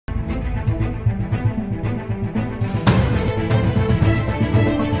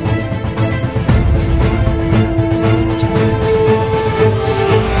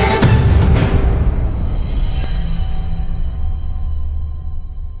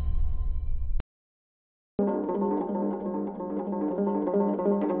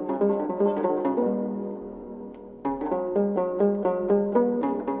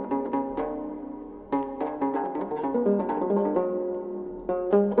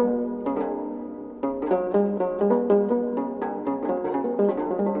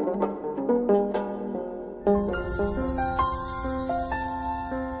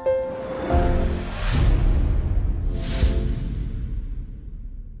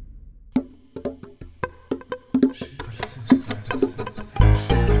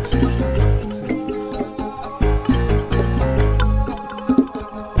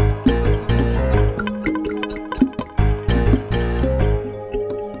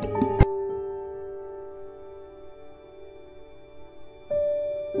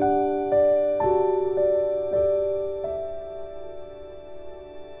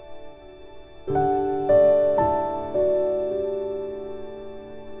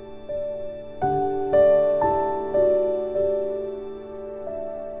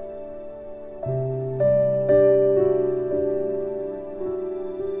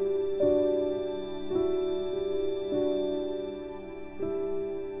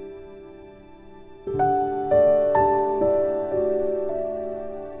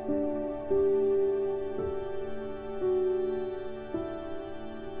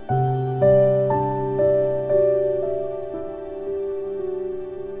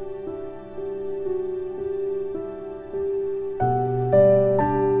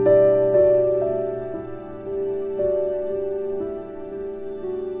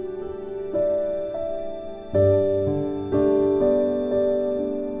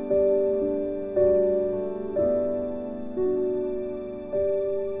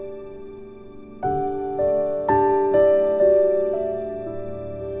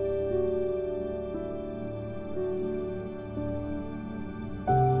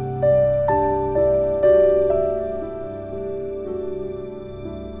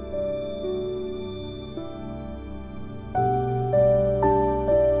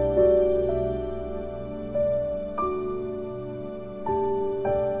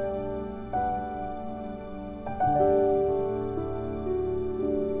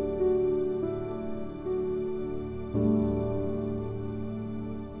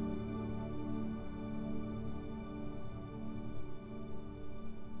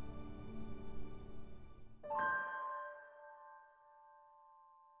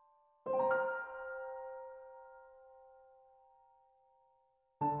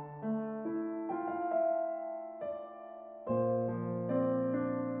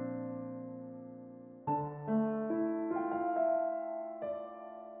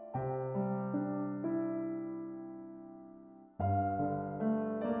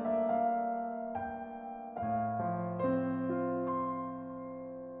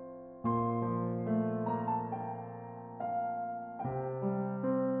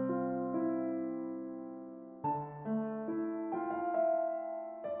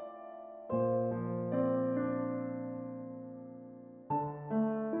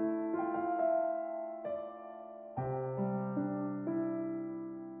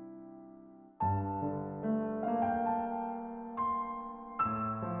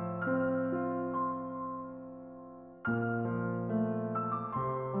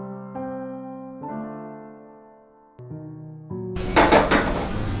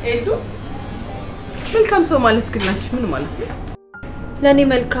ኤዱ መልካም ሰው ማለት ግላችሁ ምን ማለት ነው? ለኔ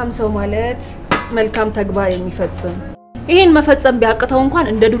መልካም ሰው ማለት መልካም ተግባር የሚፈጽም ይሄን መፈጸም ቢያቅተው እንኳን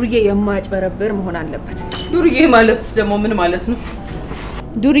እንደ ዱርዬ የማያጭበረብር መሆን አለበት። ዱርዬ ማለት ደግሞ ምን ማለት ነው?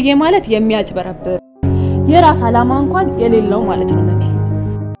 ዱርዬ ማለት የሚያጭበረብር የራስ አላማ እንኳን የሌለው ማለት ነው። ለኔ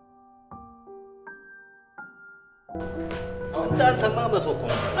አንተማ መሶኮ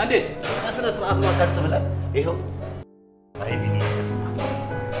እንዴት አስነ ስርዓት ማቀጥ ብለን ይሄው አይ ቢኒ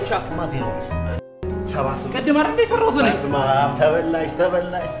ሻፍ ማዜሮ ሰባስ ቀድም አይደል የሰራሁት ነው ስማም ተበላሽ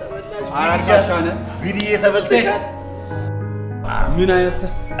አራሻሻነ ቢኒ ተበልተሻል ምን አይነት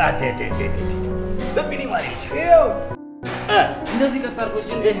አቴቴ ዘቢኒ ማሪሽ ይው እንደዚህ ቀጣርቆች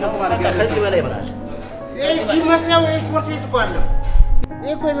እንዴት ነው ማለት ከዚህ በላይ ይበላል እጂ መስለው ስፖርት ቤት እኮ አለ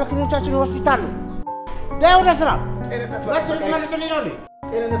እኮ የመኪኖቻችን ሆስፒታል ነው ዳው ደስራ ወጥተህ መልሰልኝ ነው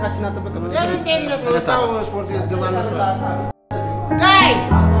ጤንነታችን አጥብቀን ለምን ጤንነት ነው ታው ስፖርት ቤት ገባና ስራ ዳይ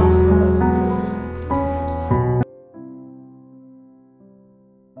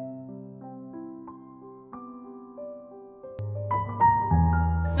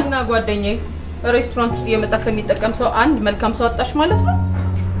እና ጓደኛዬ ሬስቶራንት ውስጥ እየመጣ ከሚጠቀም ሰው አንድ መልካም ሰው አጣሽ ማለት ነው?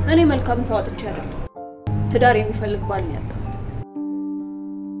 እኔ መልካም ሰው አጥቼ አይደለም ትዳር የሚፈልግ ባል ነው ያጣሁት።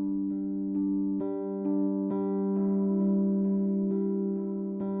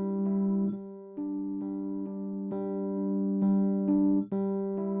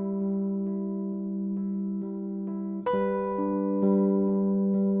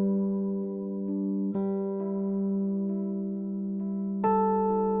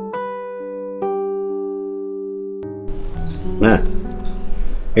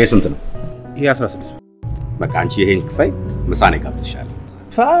 ይሄ ስንት ነው? ይሄ 16 በቃ አንቺ ይሄን ክፈይ ምሳኔ ጋብዝሻለሁ።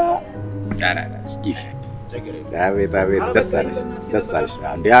 ያራራ እስኪ ዳዊት ደሳለሽ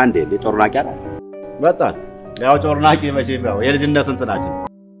አንዴ ጮርናቂ አይደል? በጣም ያው ጮርናቂ መቼም ያው የልጅነት እንትናችን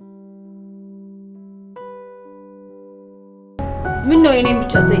ምን ነው የኔን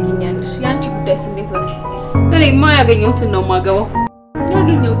ብቻ ትጠይቂኛለሽ? ያንቺ ጉዳይስ እንዴት ሆነ? እኔማ ያገኘሁትን ነው የማገባው።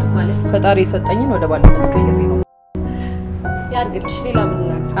 ያገኘሁትን ማለት ፈጣሪ የሰጠኝን ወደ ባለበት ቀይሬ ነው። ያርግልሽ። ሌላ ምን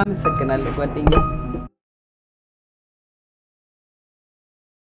ላድርግ? አመሰግናለሁ ጓደኛዬ።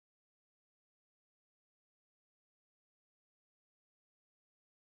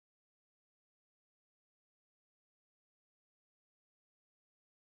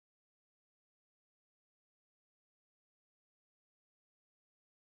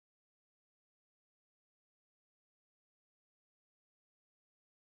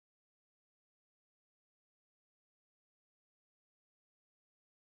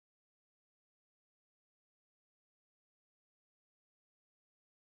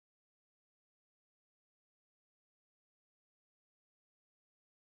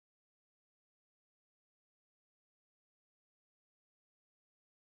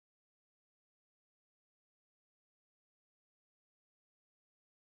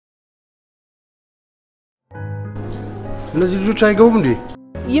 እነዚህ ልጆች አይገቡም እንዴ?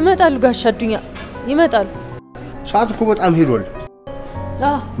 ይመጣሉ ጋሽ አዱኛ ይመጣሉ። ሰዓት እኮ በጣም ሄዷል።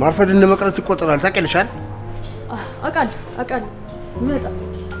 ማርፈድ እንደመቅረት ይቆጠራል። ታውቂያለሽ? አውቃለሁ ይመጣሉ።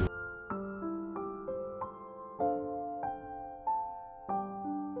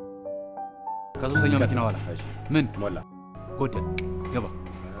 ከሶስተኛው መኪና ኋላ ምን ሞላ ጎደል ገባ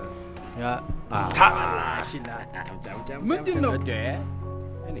ያ ምንድን ነው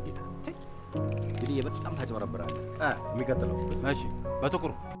እኔ ጌታ እንግዲህ በጣም ታጨበረብራለህ። የሚቀጥለው እሺ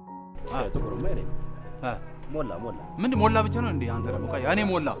በጥቁሩ ማለት ሞላ ምን ሞላ ብቻ ነው እንዴ? አንተ ደግሞ እኔ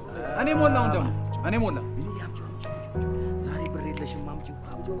ሞላ ዛሬ ብር የለሽም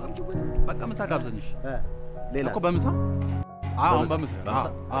አምጪው በቃ ምሳ ጋብዘኝሽ ሌላ እኮ በምሳ አሁን በምሳ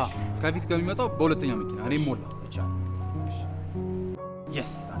ከፊት ከሚመጣው በሁለተኛ መኪና እኔ ሞላ ብቻ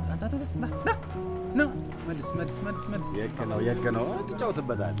yes ና መልስ የከነው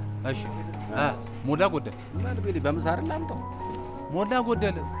ትጫወትበታለህ። እሺ ሞላ ጎደል ማለት በምሳ አይደል አምጣው ሞላ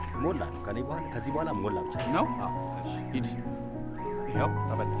ጎደል ሞላ ከዚህ በኋላ ሞላ ብቻ ነው። እሺ ሂድ ይኸው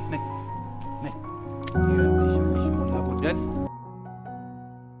ተበላሽ ነይ ሞላ ጎደል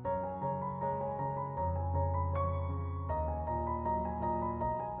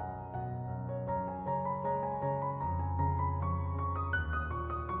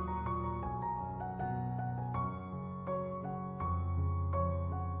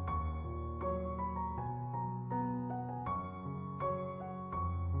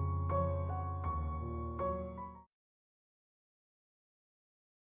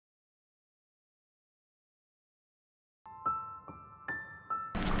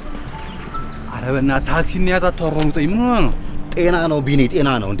አረበና ታክሲ እንያዝ አትወሩጠኝ ምን ሆነ ነው? ጤና ነው ቢኒ ጤና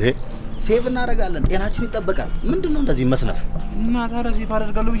ነው እንዴ? ሴቭ እናደርጋለን ጤናችን ይጠበቃል። ምንድነው እንደዚህ መስነፍ? እና ታዲያ ሴቭ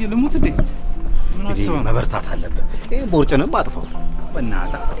አደርጋለሁ ብዬ ልሙት እንዴ? ምን አስበው መበርታት አለበት። ይሄ ቦርጭንም አጥፋው።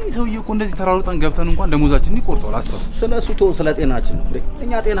 በእናትህ ሰውዬ እኮ እንደዚህ ተራሩጠን ገብተን እንኳን ደሞዛችን ይቆርጣል። አስበው። ስለሱ ስለ ጤናችን ነው እንዴ?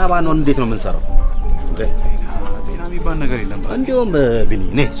 እኛ ጤና ባንሆን እንዴት ነው የምንሰራው? ጤና የሚባል ነገር የለም። እንዲያውም ቢኒ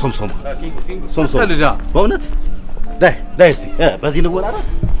እኔ ሶምሶማ ልዳ በእውነት ዳይ እስቲ በዚህ ልወራራ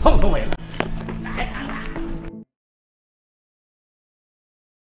ሶምሶማ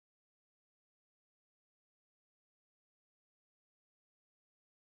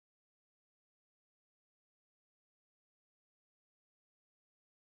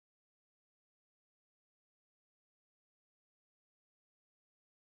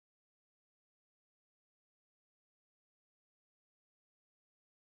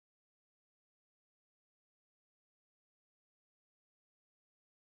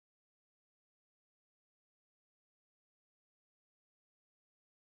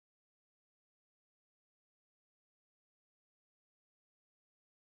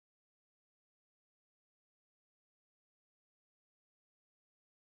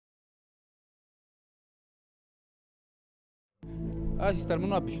ሲስተር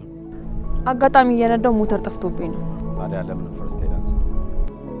ምን አብሽ ነው? አጋጣሚ እየነዳው ሞተር ጠፍቶብኝ ነው። ታዲያ ለምን ፈርስት ኤድ አንሰ?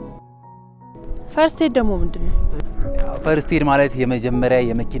 ፈርስት ኤድ ደግሞ ምንድነው? ፈርስት ኤድ ማለት የመጀመሪያ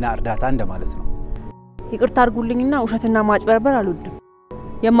የመኪና እርዳታ እንደማለት ነው። ይቅርታ አድርጉልኝና ውሸትና ማጭበርበር አልወድም።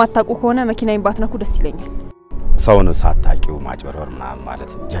 የማታውቁ ከሆነ መኪናዬን ባትነኩ ደስ ይለኛል። ሰውን ሳታቂው ማጭበርበር ምናምን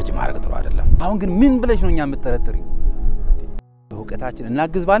ማለት ጃጅ ማድረግ ጥሩ አይደለም። አሁን ግን ምን ብለሽ ነው እኛ የምትጠረጥሪ? በእውቀታችን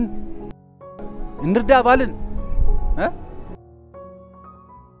እናግዝ ባልን እንርዳ ባልን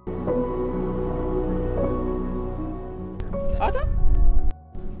አታ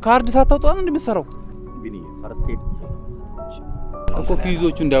ካርድ ሳታውጣ ነው እንደምትሰራው? ቢኒ ፈርስት ኤድ እኮ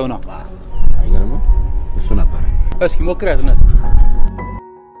ፊዞቹ እንዳይሆና አይገርምም? እሱ ነበር። እስኪ ሞክሪያት እናት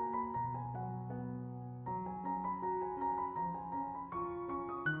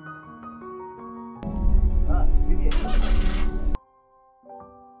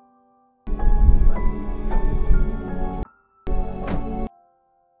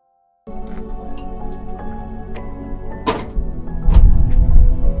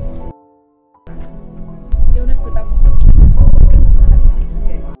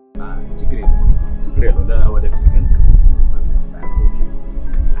ለወደፊት ግን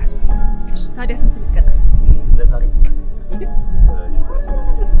እሺ ታዲያ ስንት ልቀጣ? ለዛሬ መስራት እንዴ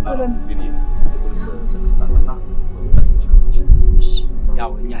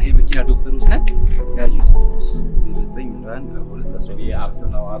ያው እኛ ይሄ መኪና ዶክተሮች ነን ያዩስ 09 ሚሊዮን 42 አስቢ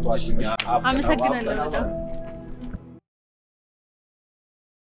አፍተናው አቷሽኛ አመሰግናለሁ በጣም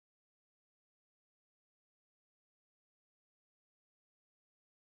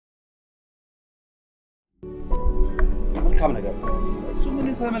መልካም ነገር እሱ ምን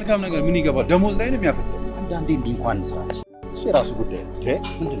መልካም ነገር ምን ይገባል? ደሞዝ ላይ ነው የሚያፈጠው። አንዳንዴ እንዲህ እንኳን እንስራች እሱ የራሱ ጉዳይ ነው።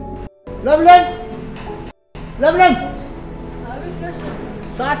 ምንድነው? ለብለን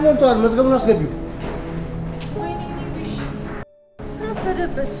ሰዓት ሞልቷል። መዝገቡን አስገቢው። ወይኔ ቢሽ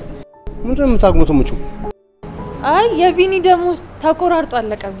ረፈደበት። ምንድነው የምታግሙት? አይ የቪኒ ደሞዝ ተቆራርጦ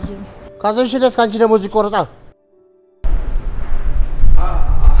አለቀ ብዬ ነው። ካዘንሽለት ካንቺ ደሞዝ ይቆርጣል።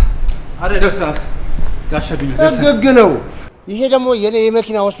 አረ ደርሰናል ጋሻዱኝ ህግ ነው ይሄ። ደግሞ የኔ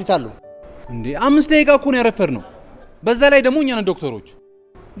የመኪና ሆስፒታል ነው እንዴ። 5 ደቂቃ እኮ ነው ያረፈርነው። በዛ ላይ ደግሞ እኛ ነን ዶክተሮች።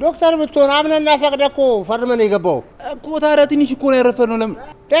 ዶክተር ብትሆን አምነና ፈቅደ እኮ ፈርመን የገባው እኮ። ታዲያ ትንሽ እኮ ነው ያረፈርነው። ለምን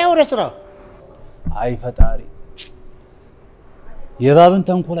ዳይ ወደ ስራ። አይ ፈጣሪ የባብን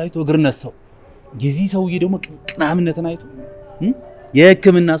ተንኮል አይቶ እግር ነሳው። ጊዜ ሰውዬ ደግሞ ቅንቅናምነትን አይቶ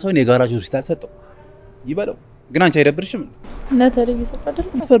የህክምና ሰውን የጋራጅ ሆስፒታል ሰጠው። ይበለው ግን አንቺ አይደብርሽም? ነተሪ ይሰጣል።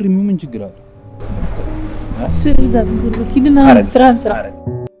 ፈርሚው ምን ችግር አለ? ስልዛም ሂድና ስራ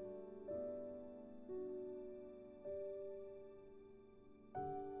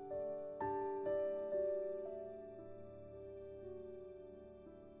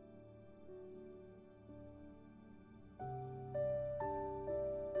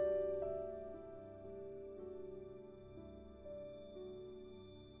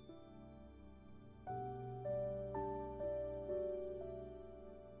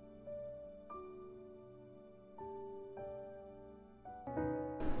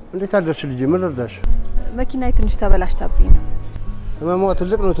እንዴት አደርሽ ልጄ? ምን ልርዳሽ? መኪናዬ ትንሽ ተበላሽታብኝ ነው። ህመሟ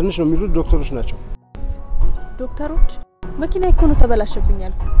ትልቅ ነው ትንሽ ነው የሚሉት ዶክተሮች ናቸው። ዶክተሮች? መኪናዬ እኮ ነው ተበላሽብኝ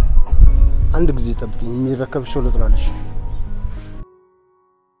ያልኩ። አንድ ጊዜ ጠብቂኝ፣ የሚረከብሽ ሰው ልጥራልሽ።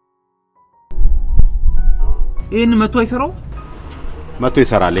 ይሄን መቶ አይሰራው? መቶ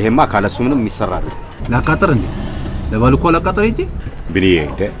ይሰራል። ይሄማ ካለሱ ምንም ይሰራል። ላቃጥር እንዴ? ለባልኮ ላቃጥር እንጂ ብንዬ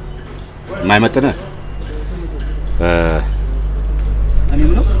እንደ ማይመጥነ እኔ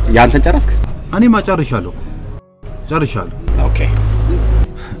ምነው ያንተን ጨረስክ? እኔ ማጨርሻለሁ። ኦኬ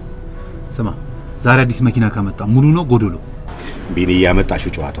ስማ፣ ዛሬ አዲስ መኪና ከመጣ ሙሉ ነው ጎዶሎ? ቢኒ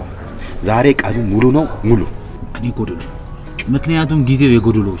ያመጣሽው ጨዋታው ዛሬ ቀኑ ሙሉ ነው ሙሉ። እኔ ጎዶሎ፣ ምክንያቱም ጊዜው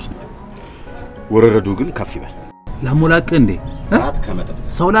የጎዶሎዎች ነው። ወረረዱ ግን ከፍ ይበል። ላሞላቅ እንዴ? ራት ከመጠጥ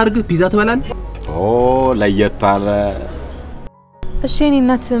ሰው ላርግ ፒዛ ትበላለህ? ለየት አለ። እሺ እኔ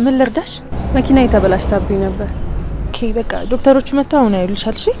እናት ምን ልርዳሽ? መኪናዬ ተበላሽታብኝ ነበር። ኦኬ በቃ ዶክተሮች መጣው አሁን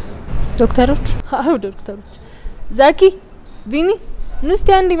አይሉሻል? እሺ ዶክተሮች? አዎ ዶክተሮች። ዛኪ ቪኒ ንስቲ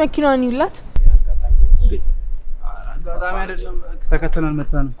አንዲ መኪናዋን ይላት። አጋጣሚ አይደለም ተከተለን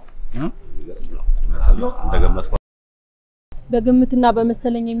መጣ ነው። እንደገመትኩ በግምትና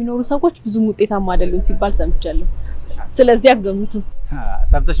በመሰለኝ የሚኖሩ ሰዎች ብዙም ውጤታማ አይደሉም ሲባል ሰምቻለሁ። ስለዚህ አገምቱ።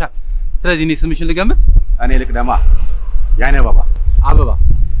 ሰምተሻል? ስለዚህ እኔ ስምሽን ልገምት? እኔ ልቅደማ። ያኔ አበባ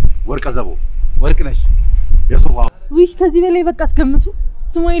ወርቀ ዘቦ ወርቅ ነሽ የሱዋ ውይ ከዚህ በላይ በቃ አትገምቱ።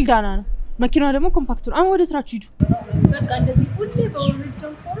 ስሞኤል ዳና ነው። መኪናዋ ደግሞ ኮምፓክት ነው። አሁን ወደ ስራችሁ ሂዱ። በቃ እንደዚህ ሁሌ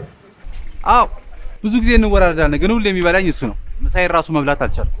በወርጃው ቆር። አዎ ብዙ ጊዜ እንወራረዳለን፣ ግን ሁሌ የሚበላኝ እሱ ነው። ምሳዬ ራሱ መብላት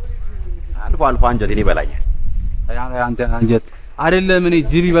አልቻልኩም። አልፎ አልፎ አንጀቴን ይበላኛል። አንተ አንጀት አይደለም እኔ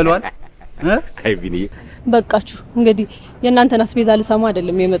ጅብ ይበላዋል። አይ ቢኒ በቃችሁ እንግዲህ የእናንተን አስቤዛ ልሰማ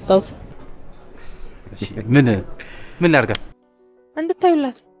አይደለም የመጣሁት። ምን ላድርጋት?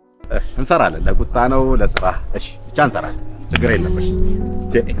 እንድታዩላት እንሰራለን። ለቁጣ ነው ለስራ? እሺ ብቻ እንሰራለን፣ ችግር የለም። እሺ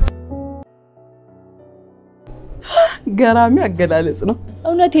ገራሚ አገላለጽ ነው።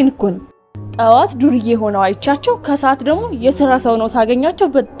 እውነቴን እኮ ነው። ጠዋት ዱርዬ ሆነው አይቻቸው ከሰዓት ደግሞ የሥራ ሰው ነው ሳገኛቸው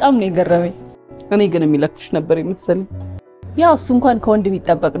በጣም ነው የገረመኝ። እኔ ግን የሚለክፍሽ ነበር የምትሰለኝ። ያው እሱ እንኳን ከወንድ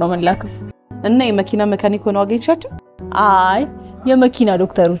ቢጠበቅ ነው መላከፍ። እና የመኪና መካኒክ ሆነው አገኝሻቸው? አይ የመኪና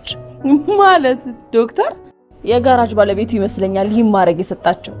ዶክተሮች ማለት ዶክተር የጋራጅ ባለቤቱ ይመስለኛል ይህን ማድረግ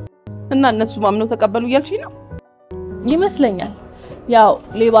የሰጣቸው። እና እነሱ ማምነው ተቀበሉ እያልሽኝ ነው? ይመስለኛል። ያው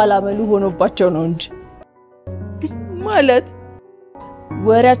ሌባ ላመሉ ሆኖባቸው ነው እንጂ ማለት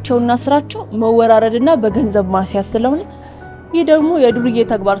ወሬያቸውና ስራቸው መወራረድና በገንዘብ ማስያዝ ስለሆነ ይህ ደግሞ የዱርዬ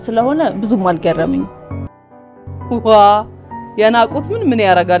ተግባር ስለሆነ ብዙም አልገረመኝ። ዋ የናቁት ምን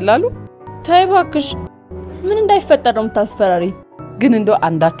ያረጋል አሉ? ተይ እባክሽ ምን እንዳይፈጠር ነው የምታስፈራሪ? ግን እንደው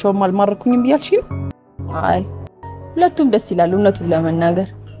አንዳቸውም አልማረኩኝም እያልሽኝ ነው? አይ ሁለቱም ደስ ይላሉ እውነቱን ለመናገር።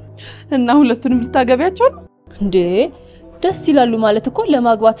 እና ሁለቱንም ልታገቢያቸው ነው? እንዴ ደስ ይላሉ ማለት እኮ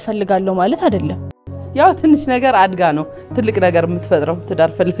ለማግባት ፈልጋለሁ ማለት አይደለም። ያው ትንሽ ነገር አድጋ ነው ትልቅ ነገር የምትፈጥረው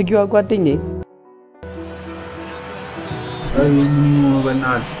ትዳር ፈልጊዋ ጓደኛዬ።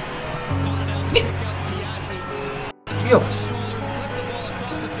 በእናትህ ይኸው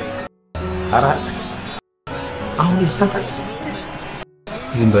ኧረ አሁን ይሳታል።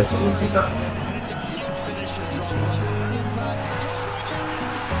 ዝም በል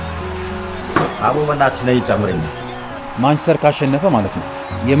አቦ በእናትሽ ነይ ጨምረኝ። ማንቸስተር ካሸነፈ ማለት ነው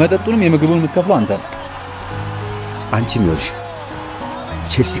የመጠጡንም የምግቡን የምትከፍለው አንተ ነህ። አንቺም ይኸውልሽ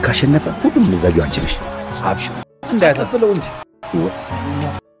ቼልሲ ካሸነፈ ሁሉም ልዘጊው አንቺ ነሽ። አብሽር እንዳያሳስለው እንጂ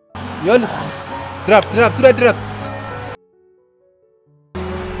ይኸውልህ ድራፕ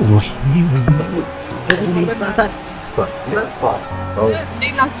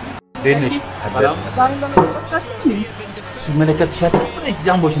ደንሽ ሲመለከትሻት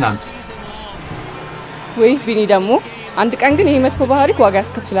ጃምቦሽ ናንተ ወይ ቢኒ ደግሞ አንድ ቀን ግን ይሄ መጥፎ ባህሪ ዋጋ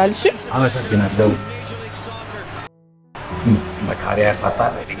ያስከፍላል። እሺ አመሰግናለሁ። መካሪያ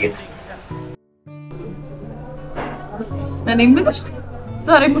ያሳጣል ጌታ። እኔ ምንሽ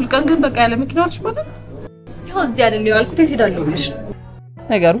ዛሬ ሙሉ ቀን ግን በቃ ያለ መኪናዎች ማለት ያው እዚህ አይደል ያልኩት እሄዳለሁ ብለሽ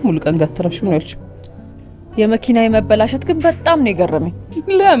ነገሩ ሙሉ ቀን ጋትረሽ ነው ያልሽ። የመኪና የመበላሸት ግን በጣም ነው የገረመኝ።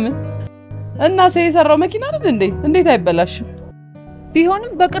 ለምን እና ሰው የሰራው መኪና አይደል እንዴ? እንዴት አይበላሽም?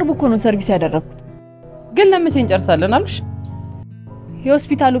 ቢሆንም በቅርቡ እኮ ነው ሰርቪስ ያደረኩት። ግን ለመቼ እንጨርሳለን አልሽ?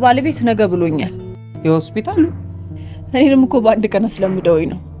 የሆስፒታሉ ባለቤት ነገ ብሎኛል። የሆስፒታሉ እኔንም እኮ በአንድ ቀን አስለምደውኝ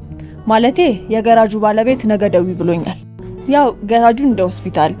ነው። ማለቴ የገራጁ ባለቤት ነገ ደዊ ብሎኛል። ያው ገራጁን እንደ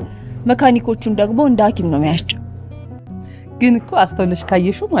ሆስፒታል መካኒኮቹን ደግሞ እንደ ሐኪም ነው የሚያቸው። ግን እኮ አስተውለሽ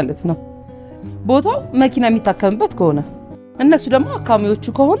ካየሽው ማለት ነው ቦታው መኪና የሚታከምበት ከሆነ እነሱ ደግሞ አካሚዎቹ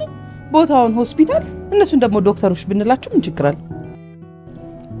ከሆነ ቦታውን ሆስፒታል እነሱን ደግሞ ዶክተሮች ብንላቸው ምን ችግር አለ?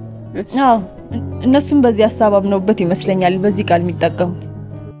 አዎ እነሱም በዚህ ሐሳብ አምነውበት ይመስለኛል በዚህ ቃል የሚጠቀሙት።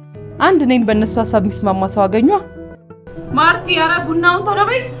 አንድ ነኝ በእነሱ ሐሳብ የሚስማማ ሰው አገኘዋ። ማርቲ ኧረ ቡናውን ቶሎ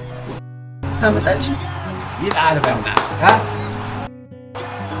በይ ታመጣልሽ ይላል በእናትህ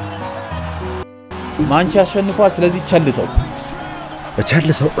ማንቺ አሸንፏል። ስለዚህ ቸልሰው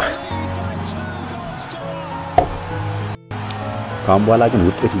ካም በኋላ ግን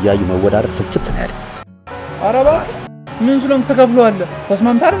ውጤት እያዩ መወዳደር ስልችት ነው ያለ። ኧረ እባክህ ምን ስለምን ተከፍለዋለህ?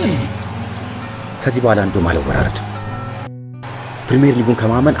 ተስማምተህ አይደል? ከዚህ በኋላ እንደውም አልወራረድ። ፕሪሚየር ሊጉን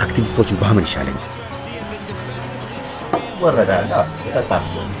ከማመን አክቲቪስቶችን ባመን ይሻለኛል። ወረዳላ ተጣጣ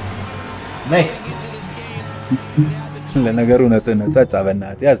ነይ ለነገሩ እውነትህን ጠጣ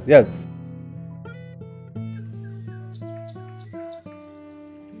በእናትህ ያዝ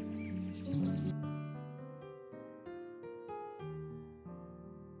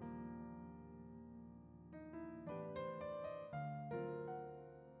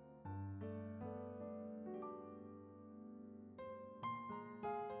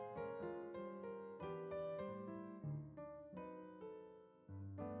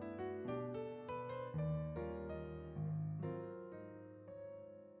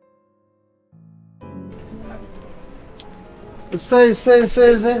እሰይ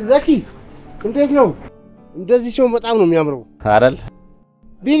ዘኪ እንዴት ነው? እንደዚህ ሲሆን በጣም ነው የሚያምረው አይደል?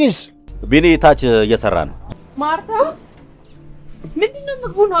 ቢኒ ታች እየሰራ ነው። ማርታ ምንድነው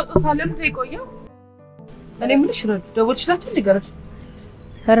ምግቡን አውጥታ ለምን ይቆየው? እኔ ምን ይችላል ደውልሽላችሁ እንዲገረሽ?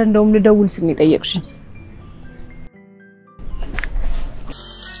 ኧረ እንደውም ልደውል ስል ነው የጠየቅሽኝ።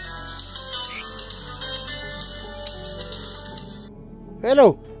 ሄሎ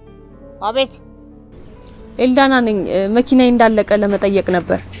አቤት ኤልዳና ነኝ። መኪናዬ እንዳለቀ ለመጠየቅ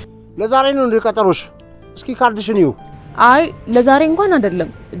ነበር። ለዛሬ ነው እንደቀጠሮሽ? እስኪ ካርድሽን ይው። አይ ለዛሬ እንኳን አይደለም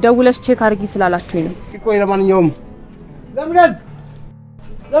ደውለሽ ቼክ አድርጊ ስላላችሁኝ ነው። ቆይ ለማንኛውም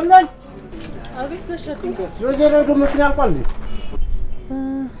ለምለም አቤት ጋሻችሁ የጀረዶ መኪና አልቋል።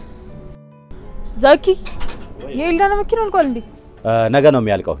 ዛኪ የኤልዳና መኪና አልቋል እንዴ? ነገ ነው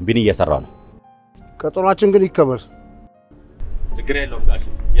የሚያልቀው። ቢኒ እየሰራ ነው። ቀጠሯችን ግን ይከበር። ችግር የለውም ጋሽ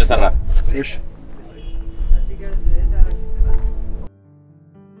እየሰራ ነው። እሺ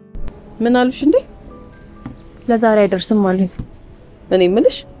ምን አሉሽ እንዴ? ለዛሬ አይደርስም አሉኝ። እኔ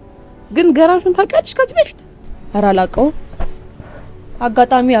ምልሽ ግን ገራዡን ታውቂያለሽ ከዚህ በፊት? ኧረ አላውቀውም።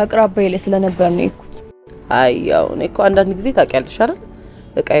 አጋጣሚ አቅራቢያዬ ላይ ስለነበር ነው የሄድኩት። አይ ያው እኔ እኮ አንዳንድ ጊዜ ታውቂያለሽ አይደል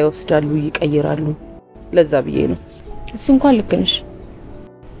እቃ ይወስዳሉ ይቀይራሉ። ለዛ ብዬ ነው። እሱ እንኳን ልክ ነሽ።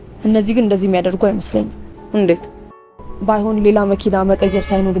 እነዚህ ግን እንደዚህ የሚያደርጉ አይመስለኝም። እንዴት? ባይሆን ሌላ መኪና መቀየር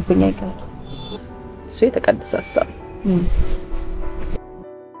ሳይኖርብኝ አይቀርም። እሱ የተቀደሰ ሀሳብ።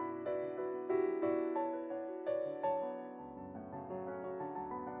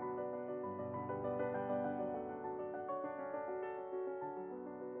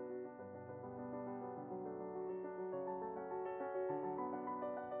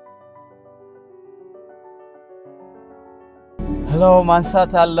 ሄሎ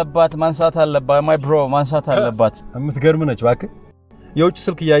ማንሳት አለባት ማይ ብሮ ማንሳት አለባት የምትገርም ነች እባክህ የውጭ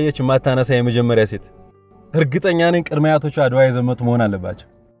ስልክ ያያየች ማታነሳ የመጀመሪያ ሴት እርግጠኛ ነኝ ቅድሚያቶቹ አድዋ የዘመቱ መሆን አለባቸው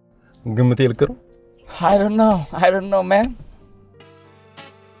ግምቴ ልክ ነው I don't know man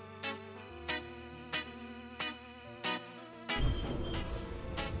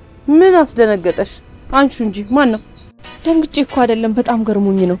ምን አስደነገጠሽ አንቺ እንጂ ማን ነው ደንግጬ እኮ አይደለም በጣም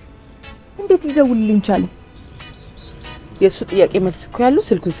ገርሞኝ ነው እንዴት ሊደውልልኝ ቻለ የሱ ጥያቄ መልስ እኮ ያለው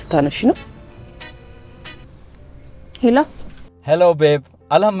ስልኩን ስታነሽ ነው ሄሎ ቤብ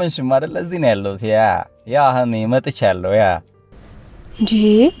አላመንሽም አይደል እዚህ ነው ያለው ያ ሀኒ መጥቻለሁ ያ እንዴ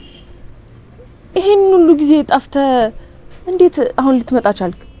ይሄን ሁሉ ጊዜ ጠፍተ እንዴት አሁን ልትመጣ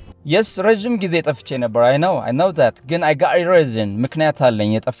ቻልክ Yes ረጅም ጊዜ ጠፍቼ ነበር I know that ግን I got a reason ምክንያት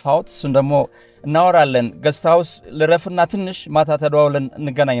አለኝ የጠፋሁት እሱን ደግሞ እናወራለን ገስት ሃውስ ልረፍና ትንሽ ማታ ተደዋውለን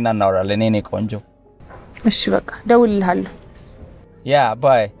እንገናኝና እናወራለን እኔ ቆንጆ እሺ በቃ ደውልልሃለሁ Yeah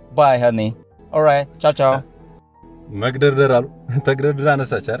bye honey alright ciao መግደርደር አሉ ተግደርደር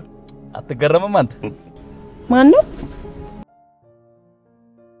አነሳች አይደል አትገረምም አንተ ማን ነው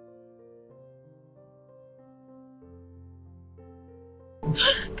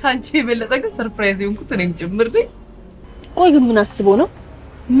ካንቺ የበለጠ ግን ሰርፕራይዝ ይሁንኩት እኔም ጭምር ነኝ ቆይ ግን ምን አስበው ነው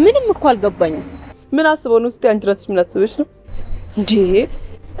ምንም እኮ አልገባኝም ምን አስበው ነው እስቲ አንቺ ራስሽ ምን አስበሽ ነው እንዴ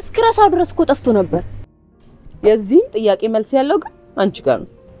እስከራሳው ድረስ እኮ ጠፍቶ ነበር የዚህ ጥያቄ መልስ ያለው ግን አንቺ ጋር ነው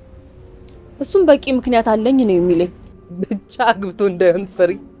እሱም በቂ ምክንያት አለኝ ነው የሚለኝ ብቻ አግብቶ እንዳይሆን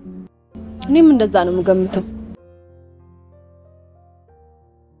ፈሪ እኔም እንደዛ ነው የምገምተው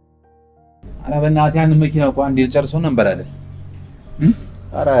አረ በእናትህ ያን መኪና እኮ አንዴ ጨርሰው ነበር አይደል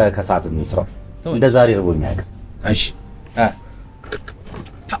አረ ከሰዓት እንስራው እንደ ዛሬ ረቦኛል እሺ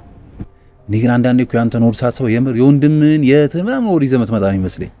ንግራ አንዳንዴ እኮ ያንተን ወር ሳስበው የምር የወንድምን የትምናም ወር ይዘህ መጥመጣ ነው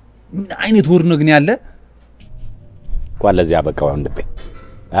ይመስለኝ አይነት ወር ነው ግን ያለ እንኳን ለዚህ አበቃው ወንድሜ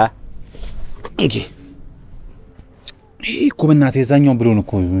እንጂ እኮ በእናትህ የዛኛውን ብሎን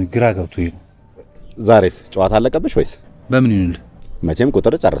እኮ ግራ ገብቶኝ ነው ዛሬስ ጨዋታ አለቀብሽ ወይስ በምን ይሁን መቼም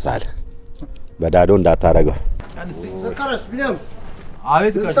ቁጥር ጨርሳል በዳዶ እንዳታረገው ዘካራስ ቢላም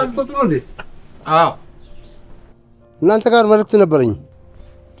አቤት ተሰልፈቱ ነው እንዴ አዎ እናንተ ጋር መልእክት ነበረኝ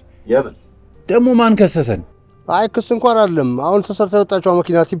የምን ደሞ ማን ከሰሰን አይ ክስ እንኳን አይደለም አሁን ተሰርታ ወጣቸው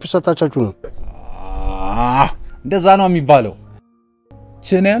መኪና ቲፕ ሰጣቻችሁ ነው እንደዛ ነው የሚባለው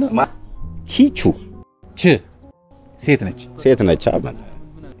ቸኔ ነው ቺቹ ሴት ነች አማን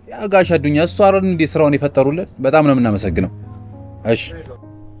ያጋሽ አዱኛ እሷ አረን እንደ ስራውን የፈጠሩልን በጣም ነው የምናመሰግነው እሺ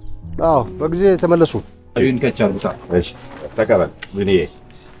አዎ በጊዜ ተመለሱ አይን ከቻሉታ እሺ ተቀበል ምንዬ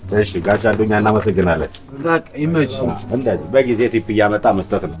እሺ ጋሽ አዱኛ እናመሰግናለን ራቅ ይመች እንደዚህ በጊዜ ቲፕ ያመጣ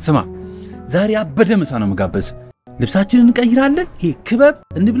መስጠት ነው ስማ ዛሬ አበደ ምሳ ነው መጋበዝ ልብሳችንን እንቀይራለን ይሄ ክበብ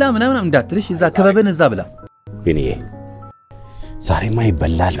እንብላ ምናምን እንዳትልሽ እዛ ክበብን እዛ ብላ ምንዬ ዛሬማ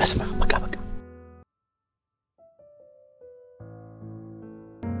ይበላል በስማ በቃ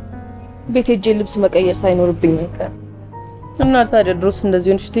ቤት ሄጄ ልብስ መቀየር ሳይኖርብኝ አይቀር እና ታዲያ ድሮስ እንደዚህ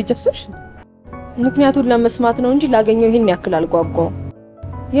ሆነሽ ትጀስሽ ምክንያቱን ለመስማት ነው እንጂ ላገኘው ይሄን ያክል አልጓጓው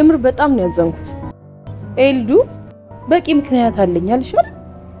የምር በጣም ነው ያዘንኩት ኤልዱ በቂ ምክንያት አለኝ አልሻል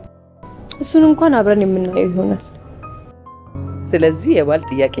እሱን እንኳን አብረን የምናየው ይሆናል ስለዚህ የባል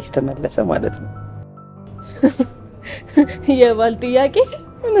ጥያቄሽ ተመለሰ ማለት ነው የባል ጥያቄ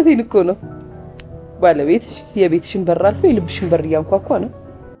እውነቴን እኮ ነው ባለቤትሽ የቤትሽን በር አልፎ የልብሽን በር ያንኳኳ ነው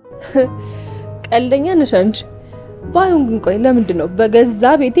ቀልደኛ ነሽ አንቺ ባይሆን ግን ቆይ ለምንድን ነው በገዛ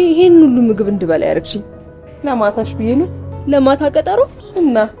ቤቴ ይሄን ሁሉ ምግብ እንድበላ ያረግሽኝ ለማታሽ ብዬ ነው ለማታ ቀጠሮ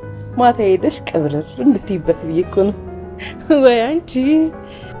እና ማታ ሄደሽ ቀብረር እንድትይበት ብዬ እኮ ነው ወይ አንቺ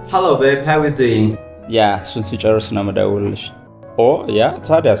Hello babe how are you doing Yeah እሱን ሲጨርስ ነው መደውልልሽ ያ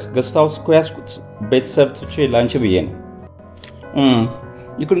ታዲያስ ገስት ሃውስ እኮ ያስኩት ቤተሰብ ትቼ ላንቺ ብዬ ነው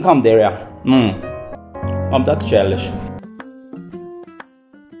You can come there yeah ማምጣት ትችያለሽ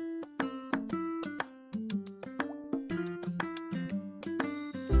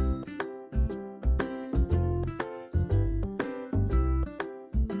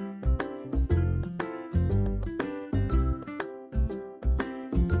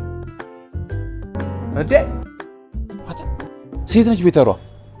እንዴ ሴት ነች ቤተሯ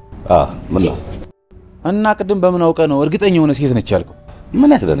ምን ነው እና ቅድም በምን አውቀ ነው እርግጠኛ ሆነ ሴት ነች ያልከው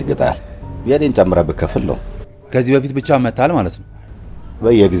ምን ያስደነግጣል የኔን ጨምረህ በከፍል ነው ከዚህ በፊት ብቻ መታል ማለት ነው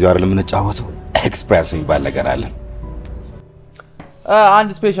በየጊዜው አይደል ምን ተጫወተው ኤክስፕሪያንስ የሚባል ነገር አለ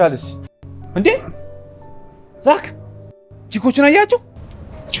አንድ ስፔሻሊስት እንዴ ዛክ ቺኮቹን አያቸው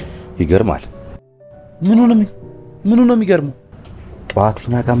ይገርማል ምኑ ነው የሚገርመው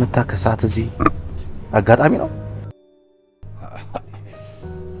ጧትኛ ጋር መጣ ከሰዓት እዚህ አጋጣሚ ነው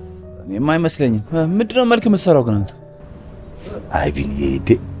እኔማ አይመስለኝም ምንድነው መልክ መሰራው ግን አንተ አይ ቢኒ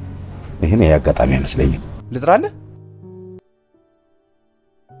ይሄን ያጋጣሚ አይመስለኝም። ልጥራለህ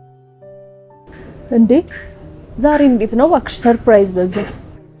እንዴ ዛሬ እንዴት ነው እባክሽ ሰርፕራይዝ በዛ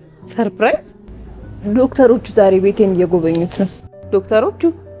ሰርፕራይዝ ዶክተሮቹ ዛሬ ቤቴን እየጎበኙት ነው ዶክተሮቹ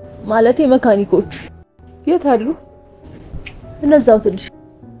ማለቴ መካኒኮቹ የት አሉ እነዛው ትልሽ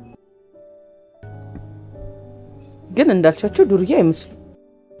ግን እንዳልቻቸው ዱርዬ አይመስሉ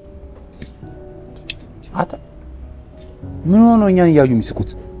አታ ምን ሆኖ እኛን እያዩ የሚስቁት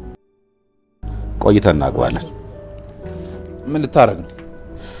ቆይተን እናውቀዋለን። ምን ልታረግ ነው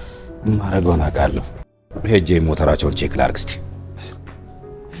ማረጋውን አውቃለሁ። ሄጄ ሞተራቸውን ቼክ ላድርግ እስቲ።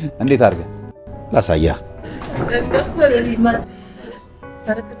 እንዴት አድርገህ ላሳያ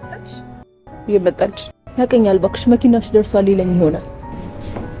እየመጣች ያቀኛል እባክሽ መኪናሽ ደርሷል ይለኝ ይሆናል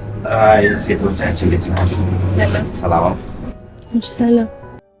አይ ሴቶቻችን እንዴት ናችሁ? ሰላም እሺ ሰላም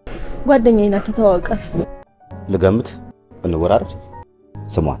ጓደኛዬ ናት ተዋወቃት ልገምት እንወራረድ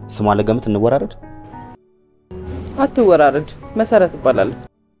ስሟን ልገምት እንወራረድ አትወራረድ መሰረት ይባላል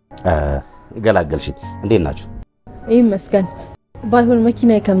ገላገልሽኝ እንዴት ናችሁ ይመስገን ባይሆን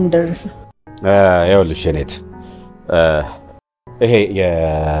መኪናዬ ከምን ደረሰ ይኸውልሽ እኔት ይሄ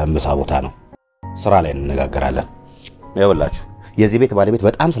የምሳ ቦታ ነው ስራ ላይ እንነጋገራለን ይኸውላችሁ የዚህ ቤት ባለቤት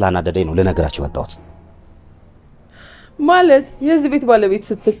በጣም ስላናደደኝ ነው ልነግራችሁ መጣሁት ማለት የዚህ ቤት ባለቤት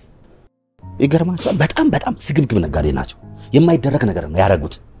ስትል ይገርማችኋል በጣም ስግብግብ ነጋዴ ናቸው የማይደረግ ነገር ነው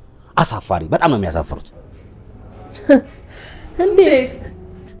ያረጉት አሳፋሪ በጣም ነው የሚያሳፍሩት እንዴት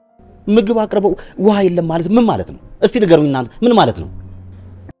ምግብ አቅርበው ውሃ የለም ማለት ምን ማለት ነው እስቲ ንገሩኝ እናንተ ምን ማለት ነው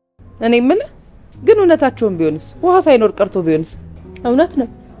እኔ የምልህ ግን እውነታቸውን ቢሆንስ ውሃ ሳይኖር ቀርቶ ቢሆንስ እውነት ነው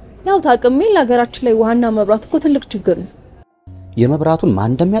ያው ታቅሜ ለሀገራችን ላይ ውሃና መብራት እኮ ትልቅ ችግር ነው የመብራቱን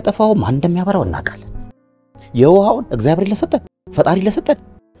ማን እንደሚያጠፋው ማን እንደሚያበራው እናውቃለን የውሃውን እግዚአብሔር ለሰጠን ፈጣሪ ለሰጠን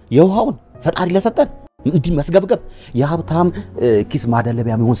የውሃውን ፈጣሪ ለሰጠን እንዲህ መስገብገብ የሀብታም ኪስ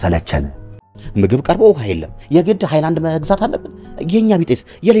ማደለቢያ የሚሆን ሰለቸነ ምግብ ቀርቦ ውሃ የለም የግድ ሃይላንድ መግዛት አለብን የኛ ቢጤስ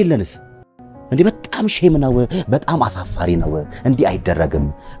የሌለንስ እንዴ በጣም ሼም ነው በጣም አሳፋሪ ነው እንዲህ አይደረግም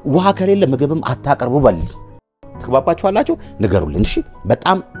ውሃ ከሌለ ምግብም አታቀርቡ በል ተግባባችኋላችሁ ንገሩልን እሺ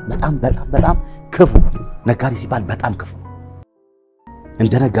በጣም ክፉ ነጋዴ ሲባል በጣም ክፉ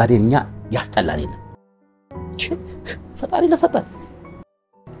እንደ ነጋዴኛ ያስጠላል ፈጣሪ ለሰጠን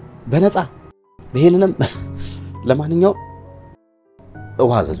በነፃ ይሄንንም ለማንኛው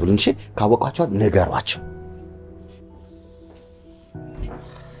ውሃ ዘዙልን እሺ ካወቋቸው ንገሯቸው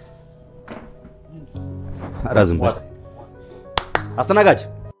አራዝም አስተናጋጅ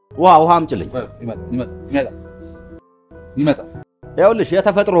ውሃ አምጪልኝ ይመጣ ያውልሽ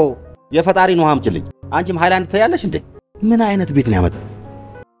የተፈጥሮ የፈጣሪን ውሃ አምጪልኝ አንቺም ሃይላንድ ትያለሽ እንዴ ምን አይነት ቤት ነው ያመጣው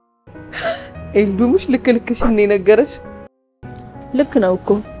ኤልዱምሽ ልክልክሽ እኔ ነገረሽ ልክ ነው እኮ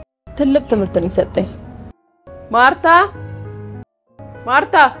ትልቅ ትምህርት ነው ይሰጠኝ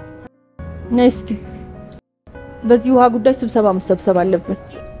ማርታ ነስኪ በዚህ ውሃ ጉዳይ ስብሰባ መሰብሰብ አለብን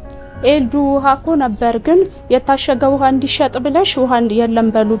ኤልዱ ውሃ እኮ ነበር ግን የታሸገ ውሃ እንዲሸጥ ብለሽ ውሃ የለም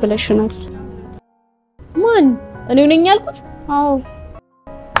በሉ ብለሽናል ማን እኔው ነኝ ያልኩት አዎ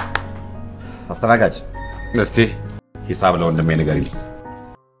አስተናጋጅ እስቲ ሂሳብ ለወንድሜ ንገሪኝ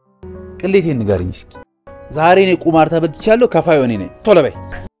ቅሌቴን ንገሪኝ እስኪ ዛሬ እኔ ቁማር ተበድቻለሁ ከፋዩ እኔ ነኝ ቶሎ በይ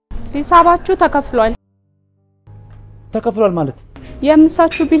ሂሳባችሁ ተከፍሏል ማለት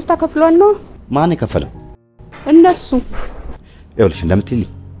የምሳችሁ ቢል ተከፍሏል ነው ማን የከፈለው እነሱ ይኸውልሽ እንደምትልኝ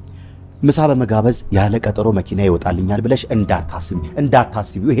ምሳ በመጋበዝ ያለ ቀጠሮ መኪና ይወጣልኛል ብለሽ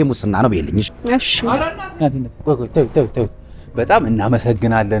እንዳታስቢ ይሄ ሙስና ነው በይልኝሽ እሺ ተው በጣም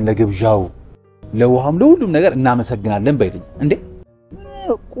እናመሰግናለን ለግብዣው ለውሃም ለሁሉም ነገር እናመሰግናለን በይልኝ እንዴ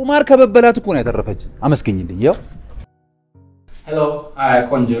ቁማር ከበበላት እኮ ነው ያተረፈች አመስገኝልኝ ያው Hello,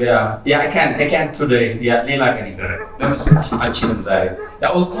 Konjo, yeah, I can't today. Yeah, Leila can either. Let me see. I'll chill in there. Yeah,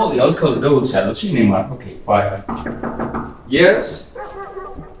 I'll call you. Don't say. I'll see you anymore. Okay, bye. Yes.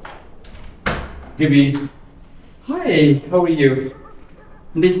 Gibi. Hi, how are you?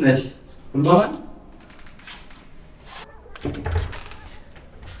 Business. Good morning.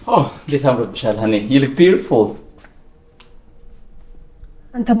 Oh, this is Bishal, honey. You look beautiful.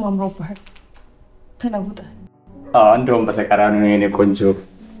 አንተ ማምሮብህ ተለውጠህ እንደውም በተቃራኒ ነው የኔ ቆንጆ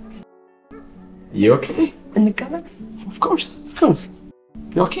You okay? እንቀመጥ Of course.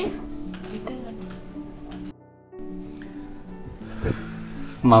 You okay?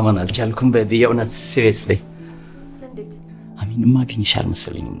 ማመን አልቻልኩም ቤቢ የእውነት seriously እንዴት ማግኘሽ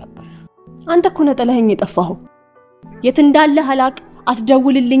አልመሰለኝም ነበር አንተ እኮ ነጠለኸኝ የጠፋኸው የት እንዳለህ አላቅ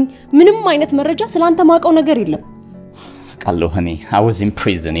አትደውልልኝ ምንም አይነት መረጃ ስላንተ ማውቀው ነገር የለም ቃለው ሆኔ I was in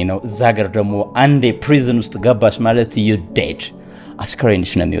prison እዛ ሀገር ደግሞ አንዴ prison ውስጥ ገባሽ ማለት you dead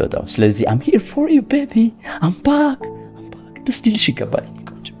አስከሬንሽ ነው የሚወጣው ስለዚህ I'm here for you baby I'm back ደስ ሊልሽ ይገባል።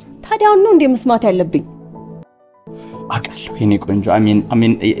 ታዲያው ነው እንደ መስማት ያለብኝ አቃለሁ የኔ ቆንጆ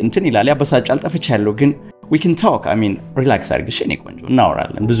አሚን እንትን ይላል ያበሳጫል ጠፍቻለሁ ግን we can talk relax አድርግሽ የኔ ቆንጆ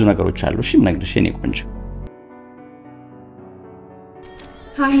እናወራለን ብዙ ነገሮች አሉ እሺ ምነግርሽ የኔ ቆንጆ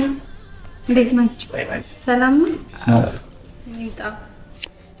ሃይ እንዴት ናችሁ ሰላም ነው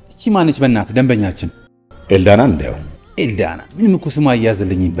እቺ ማነች በእናት ደንበኛችን ኤልዳና እንደው ኤልዳና ምንም እኮ ስሟ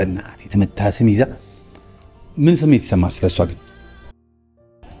ያዘልኝ በእናት የተመታ ስም ይዛ ምን ስሜት ይሰማል ስለሷ ግን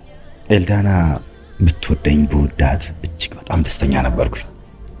ኤልዳና ብትወደኝ በወዳት እጅግ በጣም ደስተኛ ነበርኩኝ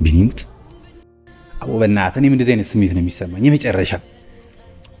ቢኒሙት አዎ በእናት እኔም እንደዚህ አይነት ስሜት ነው የሚሰማኝ የመጨረሻ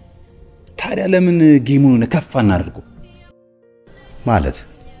ታዲያ ለምን ጌሙን ከፍ እናድርጎ ማለት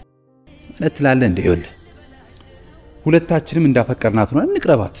ትላለህ እንደ ይኸውልህ ሁለታችንም እንዳፈቀርናት ሆነ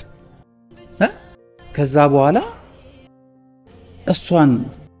እንቅረባት ከዛ በኋላ እሷን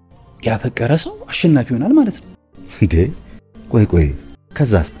ያፈቀረ ሰው አሸናፊ ይሆናል ማለት ነው እንዴ ቆይ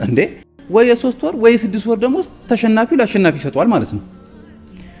ከዛስ እንዴ ወይ የ3 ወር ወይ 6 ወር ደግሞ ተሸናፊው ለአሸናፊ ይሰጣል ማለት ነው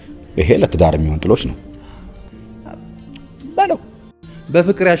ይሄ ለትዳር የሚሆን ጥሎች ነው ባለው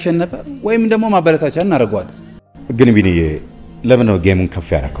በፍቅር ያሸነፈ ወይም ደግሞ ማበረታቻ እናደርገዋለን ግን ቢኒዬ ለምን ነው ጌሙን ከፍ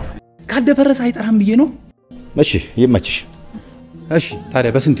ያደረገው ካልደፈረሰ አይጠራም ብዬ ነው እሺ ይመችሽ እሺ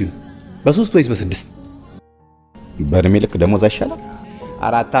ታዲያ በስንት ይሁን በ3 ወይስ በ6 በእድሜ ልክ ደሞዝ አይሻልም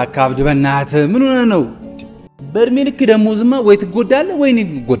አራት አካብድ በእናት ምን ሆነ ነው በእድሜ ልክ ደሞዝማ ወይ ትጎዳለህ ወይ እኔ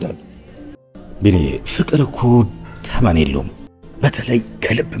እጎዳለሁ ቢኒዬ ፍቅር እኮ ተመን የለውም በተለይ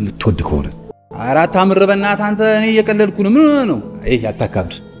ከልብ የምትወድ ከሆነ አራት አምር በእናት አንተ እኔ እየቀለድኩ ነው ምን ሆነ ነው ይሄ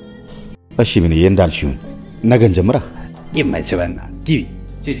አታካብድ እሺ ቢኒዬ እንዳልሽው ነገን ጀምራ ይመች በእናት ግቢ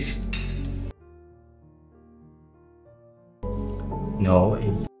ቺስ ኖ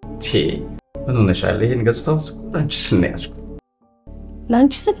ምን ሆነሻል ይሄን ገጽታውስ ላንቺ ስል ነው ያዝኩት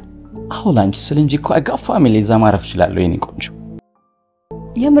ላንቺ ስል አዎ ላንቺ ስል እንጂ እኮ አጋ ፋሚሊ ዘማረፍ ይችላል የኔ ቆንጆ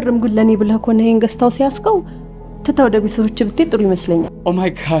የምርም ግን ለኔ ብለህ እኮ ነው ይሄን ገጽታው ሲያስቀው ተታው ወደ ቤተሰቦች ብትይ ጥሩ ይመስለኛል ኦ ማይ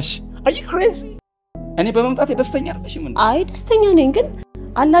ጋሽ አር ዩ ክሬዚ እኔ በመምጣት ደስተኛ አይደለሽም እንዴ አይ ደስተኛ ነኝ ግን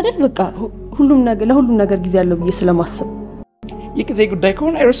አለ አይደል በቃ ለሁሉም ነገር ጊዜ ያለው ብዬ ስለማስብ የጊዜ ጉዳይ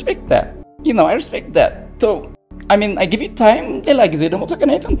ከሆነ I respect that you know I respect that so I give it time ሌላ ጊዜ ደግሞ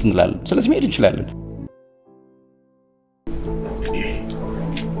ተገናኝተን እንላለን ስለዚህ መሄድ እንችላለን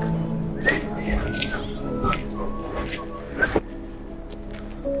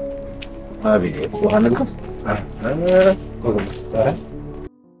አቤት ወሃነከ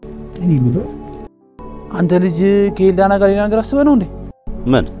እኔ ምለው አንተ ልጅ ከኤልዳና ጋር ሌላ ነገር አስበህ ነው እንዴ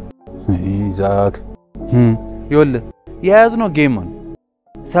ምን ኢዛክ ይኸውልህ የያዝነው ጌም ነው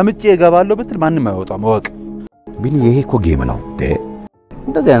ሰምጬ እገባለሁ ብትል ማንም አይወጣም ወቅ ቢኒ ይሄ እኮ ጌም ነው እንዴ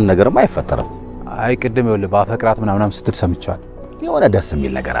እንደዚህ አይነት ነገርማ አይፈጠርም አይ ቅድም ይኸውልህ ባፈቅራት ምናምን ስትል ሰምቻለሁ የሆነ ደስ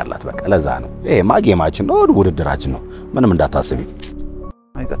የሚል ነገር አላት በቃ ለዛ ነው ይሄማ ጌማችን ነው ውድድራችን ነው ምንም እንዳታስቢ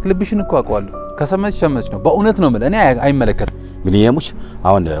አይዛክ ልብሽን እኮ አውቀዋለሁ ከሰመች ሸመች ነው በእውነት ነው ማለት እኔ አይመለከትም ቢኒ የሙሽ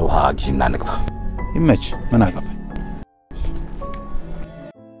አሁን ውሃ ግዢና እንግባ ይመች ምን አገባኝ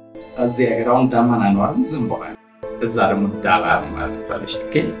እዚህ ግራውንድ ዳማና ነው አይደል ዝም ብሏል እዛ ደግሞ ዳላ ማዘፋለሽ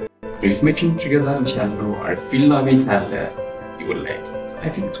ኦኬ if making together channel or feel ቤት አለ you will like it. I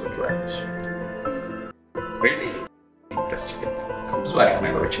think it's what right really that's good ብዙ አሪፍ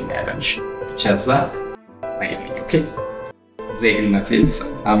ነገሮች እናያለንሽ ቻዛ አይልኝ ኦኬ ዜግነቴን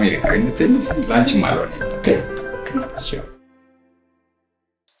አሜሪካዊነቴን ላንቺ ማለት ነው ኦኬ sure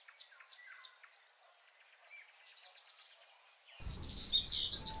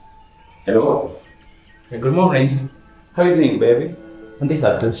hello good morning how are you doing baby እንዴት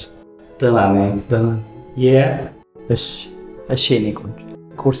አደርሽ ተማመን yeah እሺ እኔ ቆንጆ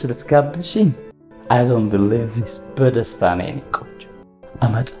ቁርስ ልትጋብዥኝ I don't believe this በደስታ ነው እኔ ቆንጆ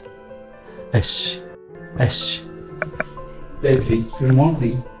አመጣ እሺ baby good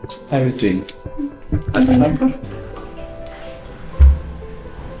morning how are you doing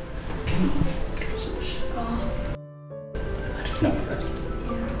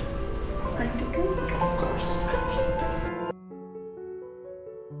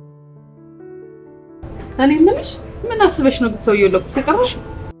እኔ ምን አስበሽ ነው ሰውየው ለቁስ የቀረሽ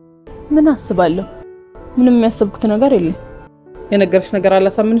ምን አስባለሁ ምንም የሚያስብኩት ነገር የለም የነገርሽ ነገር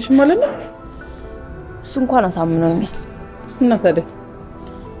አላሳምንሽም ማለት ነው እሱ እንኳን አሳምኖኛል እና ታዲያ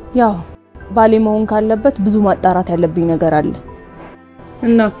ያው ባሌ መሆን ካለበት ብዙ ማጣራት ያለብኝ ነገር አለ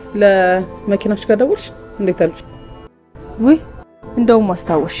እና ለመኪናሽ ጋር ደውልሽ እንዴት አልሽ ወይ እንደውም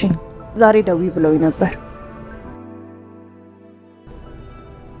አስታወሽኝ ዛሬ ደውይ ብለውኝ ነበር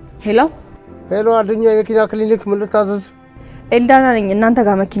ሄሎ አድኛ የመኪና ክሊኒክ ምን ልታዘዝ ኤልዳና ነኝ እናንተ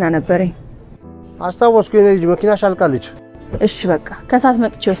ጋር መኪና ነበረኝ አስታወስኩ የኔ ልጅ መኪናሽ አልቃለች እሺ በቃ ከሳት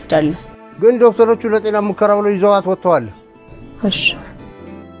መጥቼ ወስዳለሁ ግን ዶክተሮቹ ለጤና ሙከራ ብለው ይዘዋት ወጥተዋል እሺ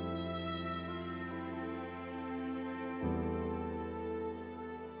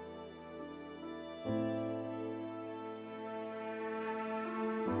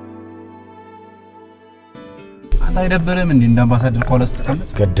አንተ አይደብርም እንዴ እንደ አምባሳደር ኮለስ ተቀመጥ?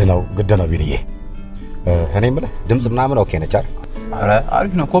 ግድ ነው ቢልዬ። እኔ የምልህ ድምጽ ምናምን ኦኬ ነች አይደል? አረ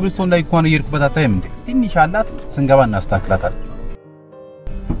አሪፍ ነው። ኮብልስቶን ላይ እንኳን እየሄድኩበት አታይም እንዴ? ትንሽ አላት፣ ስንገባ እናስተካክላታለን።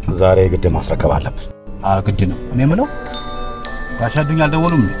 ዛሬ ግድ ማስረከብ አለብን። ግድ ነው። እኔ የምለው ታሻዱኝ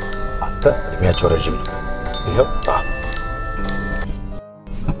አልደወሉም እንዴ? አንተ እድሜያቸው ረጅም ነው። ይሄው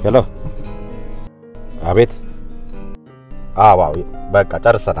ሄሎ፣ አቤት። አዋው በቃ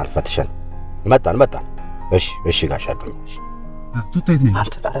ጨርሰናል፣ ፈትሸን መጣን። እሺ ጋሻዱኝ። ቱታይት ነኝ።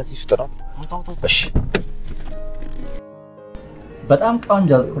 አንተ ዳራዚ ውስጥ ነው። እሺ በጣም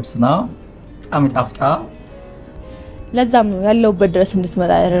ቆንጆ ቁርስ ነው። በጣም ይጣፍጣል። ለዛም ነው ያለውበት ድረስ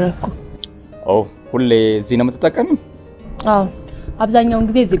እንድትመጣ ያደረኩ። ሁሌ እዚህ ነው የምትጠቀሚው? አዎ አብዛኛውን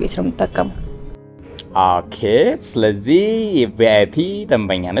ጊዜ እዚህ ቤት ነው የምጠቀመው። ኦኬ፣ ስለዚህ የቪአይፒ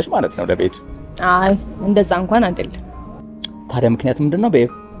ደንበኛ ነሽ ማለት ነው ለቤቱ? አይ እንደዛ እንኳን አይደለም። ታዲያ ምክንያቱ ምንድነው? ቤብ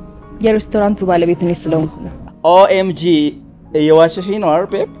የሬስቶራንቱ ባለቤት እኔ ስለሆንኩ ነው። ኦኤምጂ እየዋሸሽኝ ነው አይደል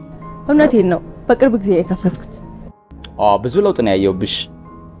ቤብ? እውነቴን ነው። በቅርብ ጊዜ የከፈትኩት። ብዙ ለውጥ ነው ያየሁብሽ።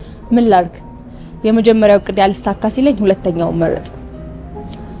 ምን ላድርግ? የመጀመሪያው ቅድ ያልሳካ ሲለኝ ሁለተኛው መረጥ።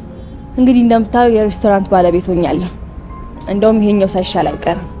 እንግዲህ እንደምታየው የሬስቶራንት ባለቤት ሆኛለሁ። እንደውም ይሄኛው ሳይሻል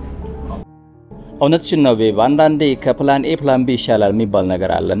አይቀርም። እውነትሽን ነው ቤብ። አንዳንዴ ከፕላን ኤ ፕላን ቢ ይሻላል የሚባል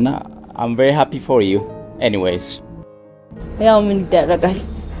ነገር አለና I'm very happy for you. Anyways ያው ምን ይደረጋል?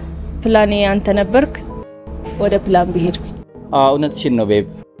 ፕላኔ አንተ ነበርክ፣ ወደ ፕላን ቢ ሄድኩ። እውነትሽን ነው ቤብ።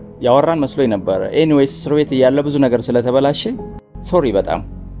 ያወራን መስሎኝ ነበር። ኤኒዌይስ እስር ቤት እያለ ብዙ ነገር ስለተበላሸ ሶሪ በጣም።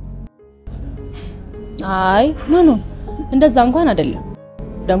 አይ ኖ እንደዛ እንኳን አይደለም።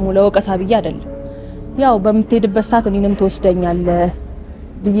 ደሞ ለወቀሳ ብዬ አይደለም። ያው በምትሄድበት ሰዓት እኔንም ትወስደኛለህ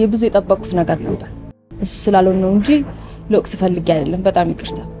ብዬ ብዙ የጠበቁት ነገር ነበር። እሱ ስላልሆነ ነው እንጂ ለወቅስ ፈልጌ አይደለም። በጣም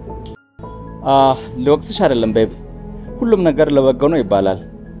ይቅርታ። ለወቅስሽ አይደለም ቤብ። ሁሉም ነገር ለበጎ ነው ይባላል።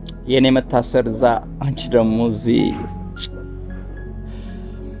 የኔ መታሰር እዛ፣ አንቺ ደግሞ እዚህ።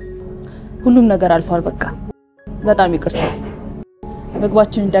 ሁሉም ነገር አልፏል። በቃ በጣም ይቅርታ።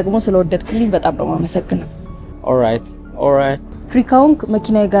 ምግባችንን ደግሞ ስለወደድክልኝ በጣም በማመሰግነው። ኦልራይት ፍሪካውንክ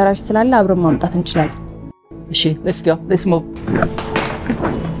መኪና ጋራጅ ስላለ አብረን ማምጣት እንችላለን። እሺ let's go, let's move.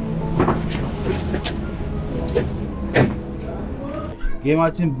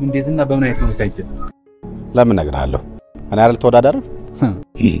 ጌማችን እንዴትና በምን አይነት ነው ታይጀ? ለምን ነግራለሁ? እኔ አይደል ተወዳዳሪ?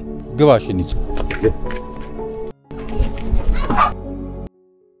 ግባሽን ይጭ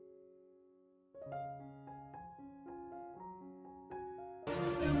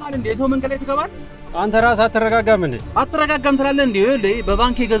ማን እንዴ ሰው መንገድ ላይ ትገባል? አንተ ራስህ አትረጋጋም እንዴ? አትረጋጋም ትላለህ እንዴ?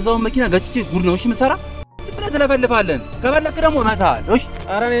 በባንክ የገዛውን መኪና ገጭቼ ጉድ ነው እሺ የምሰራ? ዝም ትለፈልፋለን። ከበለክ ደግሞ ናታል። እሺ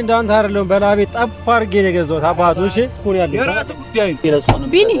ኧረ እኔ እንዳንተ አይደለም በላቤ ጠብ አድርጌ ነው የገዛሁት። አባቱ እሺ ኩን ያለው የራስህ ጉዳይ ነው።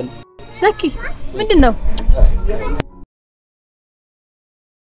 ቢኒ ዘኪ ምንድነው?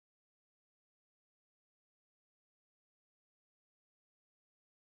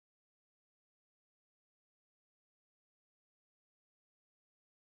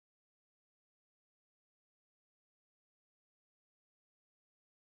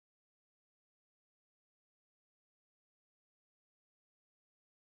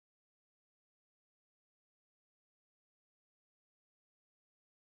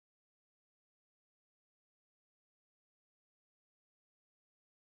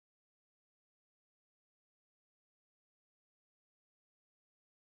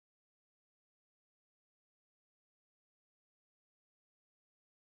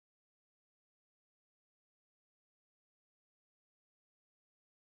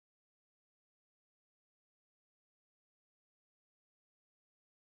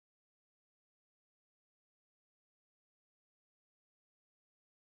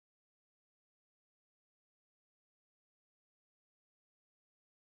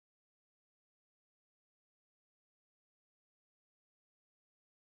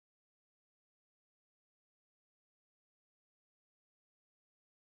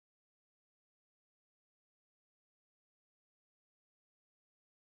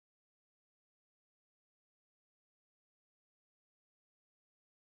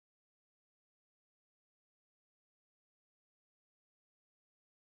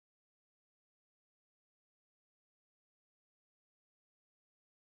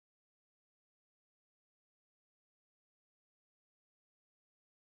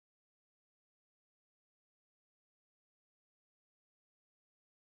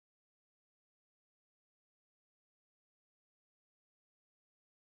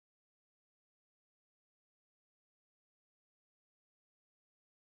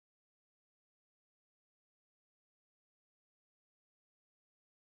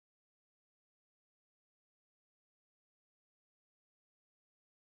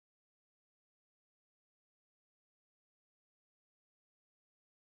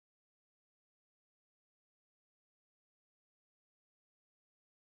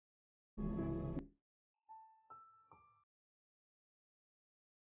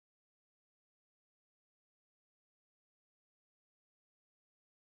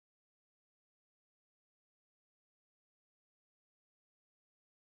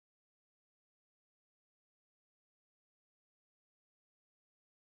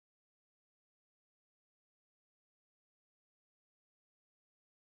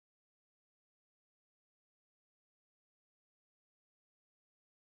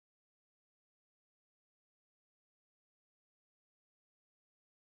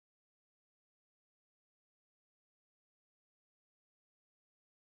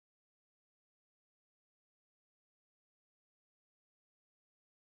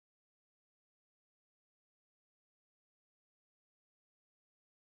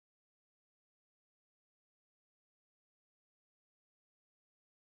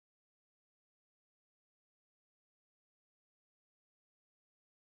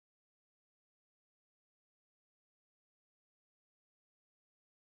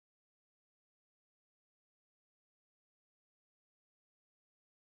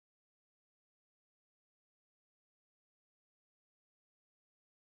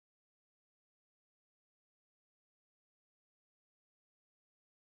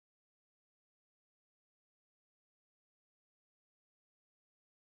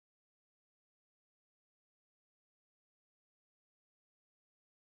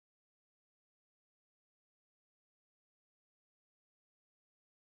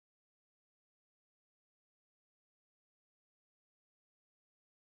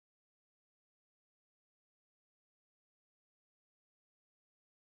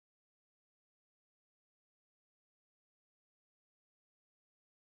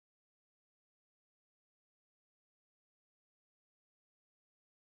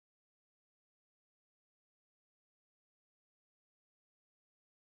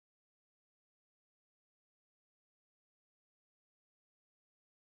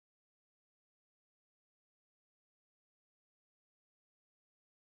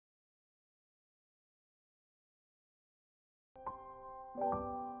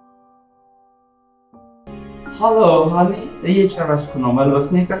 ሃሎ ሃኒ፣ እየጨረስኩ ነው። መልበስ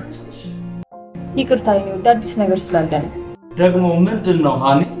ነው የቀረሽ? ይቅርታ የኔ ወድ አዲስ ነገር ስላለ ነው። ደግሞ ምንድን ነው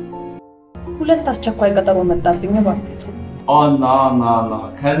ሃኒ? ሁለት አስቸኳይ ቀጠሮ መጣብኝ እባክህ። ና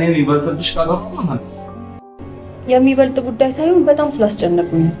ከኔ የሚበልጥብሽ ቀጠሮ ነው ሃኒ? የሚበልጥ ጉዳይ ሳይሆን በጣም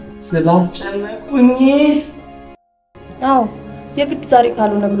ስላስጨነቁኝ። ስላስጨነቁኝ? አዎ የግድ ዛሬ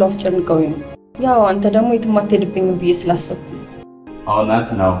ካልሆነ ብለው አስጨንቀውኝ ነው። ያው አንተ ደግሞ የትም አትሄድብኝም ብዬ ስላሰብኩ። እውነት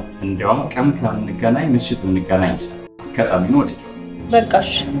ነው። እንዲያውም ቀን ከምንገናኝ ምሽት እንገናኝ ይችላል። አጋጣሚ ነው ወደ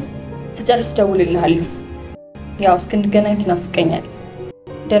በቃሽ፣ ስጨርስ ደውልልሃለሁ። ያው እስክንገናኝ ትናፍቀኛለህ።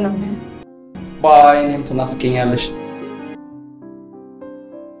 ደህና ሁን። ባይ። እኔም ትናፍቀኛለሽ።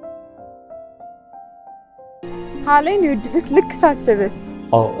 ሃሌን ይወድልክ ልክ ሳስብህ።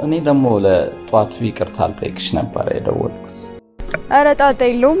 እኔ ደግሞ ለጧቱ ይቅርታ አልጠይቅሽ ነበር የደወልኩት። ኧረ ጣጣ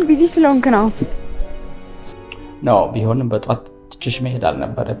የለውም፣ ቢዚ ስለሆንክ ነው። ቢሆንም በጧት ትችሽ መሄድ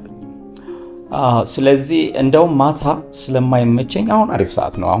አልነበረብኝ። ስለዚህ እንደውም ማታ ስለማይመቸኝ አሁን አሪፍ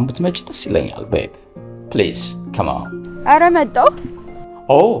ሰዓት ነው። አሁን ብትመጪ ደስ ይለኛል። ቤብ ፕሊዝ ካም ኦን። ኧረ መጣሁ።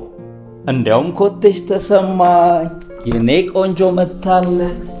 እንደውም ኮቴሽ ተሰማኝ። የኔ ቆንጆ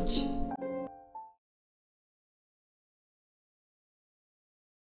መታለች።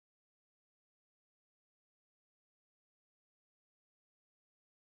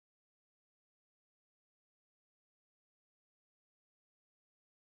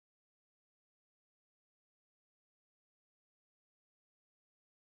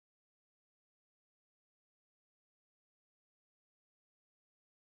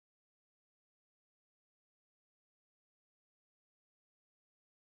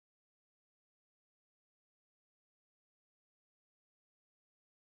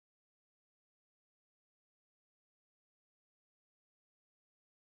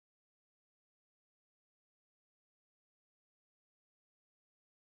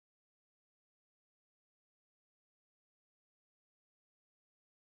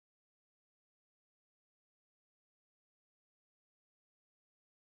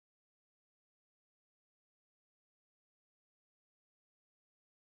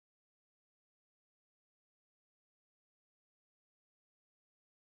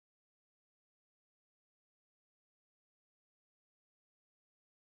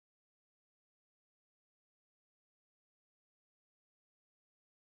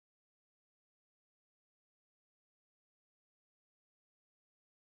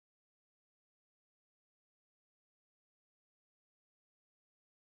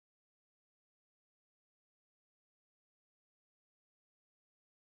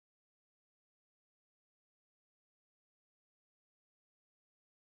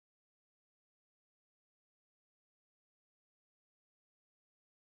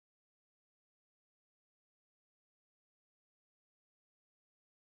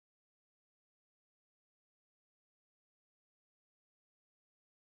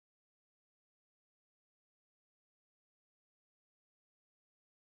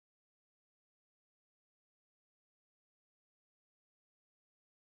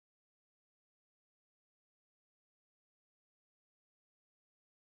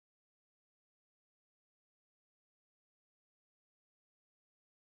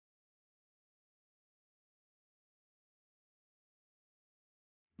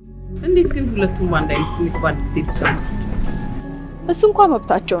 እንዴት ግን ሁለቱም በአንድ አይነት ስሜት ባንድ ጊዜ ተሰማቸው? እሱ እንኳን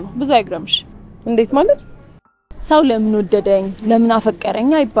መብታቸው ነው። ብዙ አይግረምሽ። እንዴት ማለት? ሰው ለምን ወደደኝ ለምን አፈቀረኝ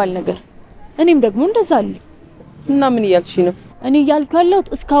አይባል ነገር። እኔም ደግሞ እንደዛ አለ። እና ምን እያልሽ ነው? እኔ እያልኩ ያለሁት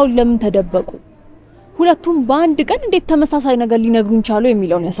እስካሁን ለምን ተደበቁ? ሁለቱም በአንድ ቀን እንዴት ተመሳሳይ ነገር ሊነግሩን ቻሉ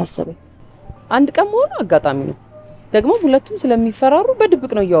የሚለውን ያሳሰበኝ። አንድ ቀን መሆኑ አጋጣሚ ነው። ደግሞ ሁለቱም ስለሚፈራሩ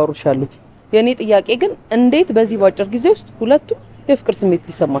በድብቅ ነው እያወሩሽ ያሉት። የኔ ጥያቄ ግን እንዴት በዚህ ባጭር ጊዜ ውስጥ ሁለቱም የፍቅር ስሜት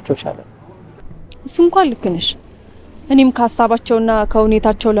ሊሰማቸው ቻለ? እሱ እንኳን ልክ ነሽ። እኔም ከሀሳባቸውና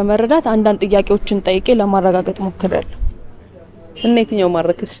ከሁኔታቸው ለመረዳት አንዳንድ ጥያቄዎችን ጠይቄ ለማረጋገጥ ሞክሬያለሁ። እና የትኛው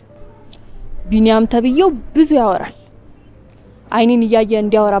ማረከሽ? ቢኒያም ተብየው ብዙ ያወራል። አይኔን እያየ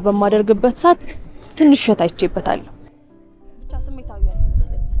እንዲያወራ በማደርግበት ሰዓት ትንሽ ሸታይቼበታለሁ። ብቻ ስሜታዊ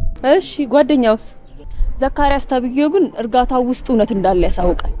ይመስለኛል። እሺ ጓደኛውስ? ዘካሪያስ ተብየው ግን እርጋታው ውስጥ እውነት እንዳለ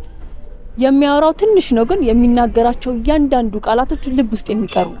ያሳውቃል። የሚያወራው ትንሽ ነው ግን የሚናገራቸው እያንዳንዱ ቃላቶች ልብ ውስጥ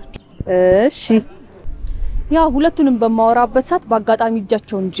የሚቀሩ ናቸው። እሺ ያ ሁለቱንም በማወራበት ሰዓት በአጋጣሚ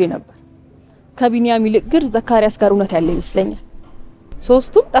እጃቸውን ይዤ ነበር። ከቢኒያም ይልቅ ግን ዘካሪያስ ጋር እውነት ያለ ይመስለኛል።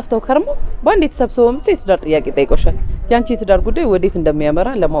 ሶስቱም ጠፍተው ከርሞ ባንዴ ተሰብስበው መጥተው የትዳር ጥያቄ ጠይቆሻል። ያንቺ የትዳር ጉዳይ ወዴት እንደሚያመራ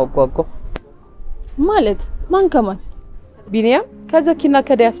ለማወጓጓ ማለት ማን ከማን? ቢኒያም ከዘኪና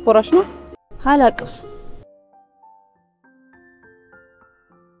ከዲያስፖራሽ ነው? አላቅም።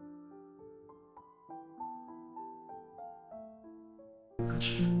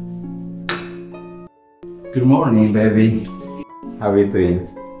 Good morning, baby. How are you doing?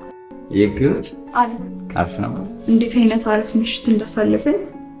 You good? አሪፍ ነው። እንዴት አይነት አሪፍ ምሽት እንዳሳለፈን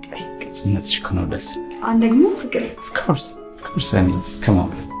ግልጽነትሽ እኮ ነው ደስ። አንድ ደግሞ ፍቅር Of course, honey. Come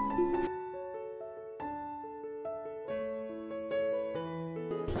on.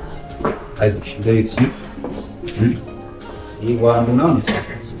 አይዞሽ፣ ለቤትሽ ነው። ይሄ ዋንዱ ነው።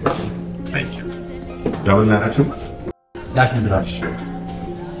 Thank you. ደውል ናችሁ? ዳሽን ድራሽ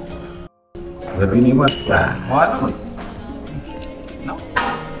ዘቢኒ ወጣ ዋላ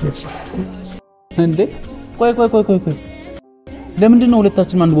እንዴ? ቆይ ለምንድን ነው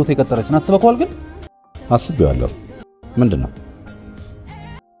ሁለታችንም አንድ ቦታ የቀጠረችን? አስበከዋል? ግን አስቤዋለሁ። ምንድነው?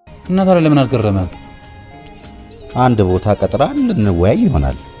 እና ታዲያ ለምን አልገረመም? አንድ ቦታ ቀጥራን ልንወያይ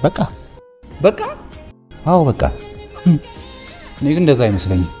ይሆናል። በቃ አዎ በቃ። እኔ ግን እንደዛ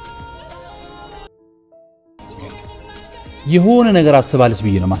አይመስለኝም። የሆነ ነገር አስባለች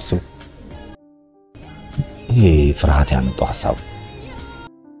ብዬ ነው ማስበው። ይሄ ፍርሃት ያመጣው ሐሳብ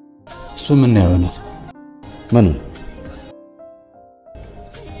እሱ ምን ነው ይሆናል? ምኑን?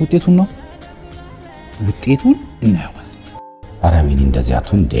 ውጤቱን ነው። ውጤቱን እናየዋለን። ኧረ ቢኒ እንደዚህ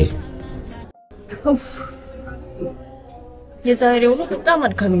አትሁን እንዴ። የዛሬው ነው በጣም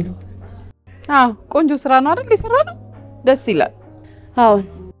አድካሚ ነው። ቆንጆ ስራ ነው አይደል? የሰራ ነው ደስ ይላል። አሁን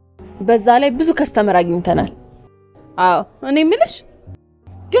በዛ ላይ ብዙ ከስተመር አግኝተናል። እኔ ምልሽ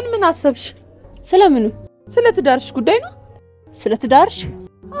ግን ምን አሰብሽ? ስለምኑ? ስለ ትዳርሽ ጉዳይ ነው። ስለ ትዳርሽ?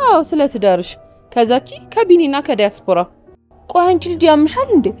 ስለ ትዳርሽ ከዛኪ ከቢኒና ከዲያስፖራ። ቆይ አንቺ ልጅ ያምሻል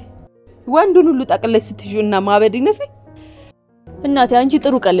እንዴ? ወንዱን ሁሉ ጠቅለሽ ስትይዙና ማበድ ይነሰይ። እናቴ አንቺ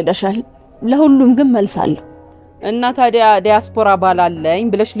ጥሩ ቀልደሻል። ለሁሉም ግን መልሳለሁ። እና ታዲያ ዲያስፖራ ባላለኝ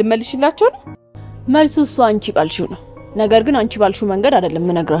ብለሽ ልመልሽላቸው ነው? መልሱ እሱ አንቺ ባልሽው ነው። ነገር ግን አንቺ ባልሽው መንገድ አይደለም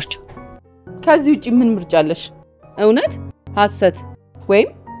ምነግራቸው። ከዚህ ውጪ ምን ምርጫ አለሽ? እውነት፣ ሐሰት ወይም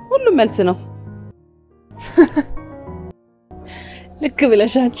ሁሉም መልስ ነው? ልክ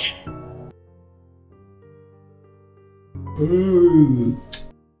ብለሻል።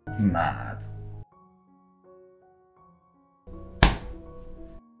 ማት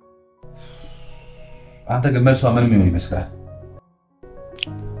አንተ ግን መልሷ ምን ምን ይመስላል?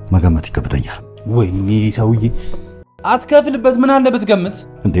 መገመት ይከብደኛል። ወይኔ ሰውዬ አትከፍልበት። ምን አለ ብትገምት?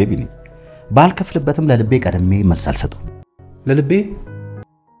 እንዴ ቢኒ ባልከፍልበትም ለልቤ ቀደሜ መልስ አልሰጠው። ለልቤ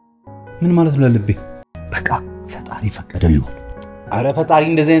ምን ማለት ነው? ለልቤ በቃ ፈጣሪ ፈቀደው ይሁን። አረ ፈጣሪ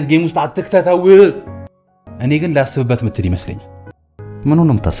እንደዚህ አይነት ጌም ውስጥ አትክተተው። እኔ ግን ላስብበት ምትል ይመስለኛል። ምን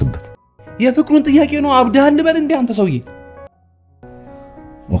ነው የምታስብበት? የፍቅሩን ጥያቄ ነው። አብዳሃል ልበል እንዴ አንተ ሰውዬ?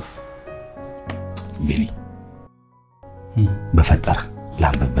 ቢኒ በፈጠረ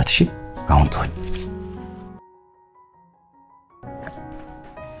ላንብበት። እሺ አሁን ተወኝ።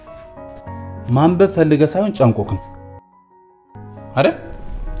 ማንበብ ፈልገህ ሳይሆን ጨንቆክ ነው አይደል?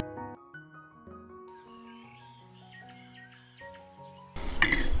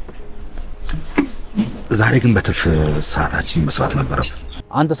 ዛሬ ግን በትርፍ ሰዓታችን መስራት ነበረብን።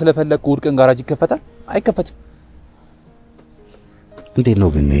 አንተ ስለፈለግክ እሑድ ቀን ጋራጅ ይከፈታል? አይከፈትም። እንዴት ነው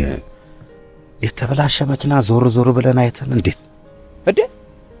ግን የተበላሸ መኪና ዞር ዞር ብለን አይተን እንዴት?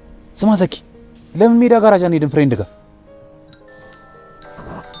 ስማ ዘኪ፣ ለምን ሜዳ ጋራጅ አንሄድም ፍሬንድ ጋር?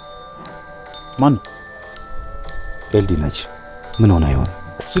 ማን? ኤልዲ ነች። ምን ሆና ይሆን?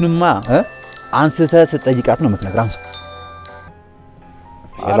 እሱንማ አንስተ ስትጠይቃት ነው የምትነግረው። አንተ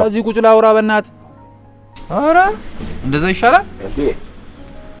ኧረ እዚህ ቁጭ ላውራ በእናት ኧረ እንደዛ ይሻላል።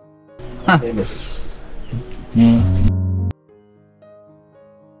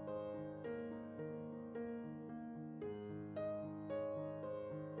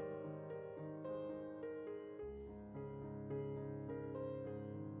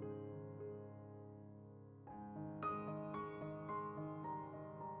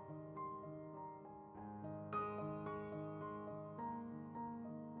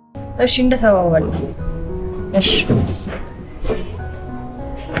 እሺ እንደተባባልን እሺ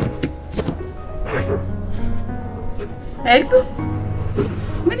ኤልዱ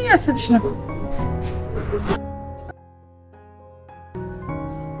ምን ያስብሽ ነው?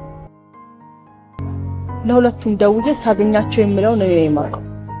 ለሁለቱም ደውዬ ሳገኛቸው የምለው ነው የማውቀው።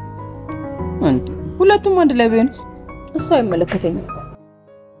 እንዴ ሁለቱም አንድ ላይ ቢሆንስ? እሱ አይመለከተኝም።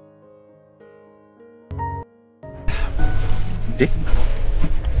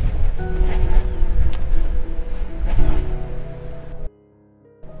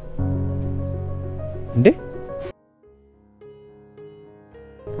 እንዴ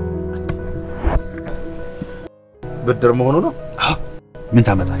ብድር መሆኑ ነው? ምን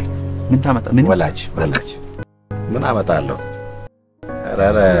ታመጣለህ? ምን ወላጅ ምን አመጣለሁ?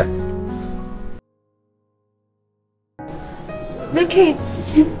 ኧረ ዘኪ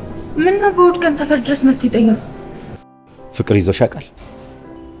ምን ነው በውድ ቀን ሰፈር ድረስ መጥተህ ፍቅር ይዞሽ ያውቃል?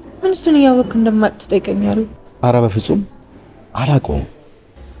 ምን እሱን እያወቅህ እንደማቅ ትጠይቀኛለህ? ኧረ በፍጹም አላውቀውም።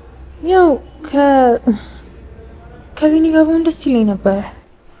 ያው ከቢኒ ጋር በሆን ደስ ይለኝ ነበር።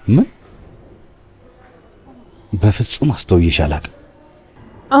 ምን? በፍጹም አስተውዬሽ አላውቅም።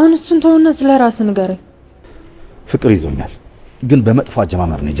 አሁን እሱን ተውና ስለ ራስህ ንገረኝ። ፍቅር ይዞኛል፣ ግን በመጥፎ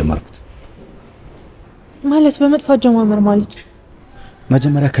አጀማመር ነው የጀመርኩት። ማለት በመጥፎ አጀማመር ማለት?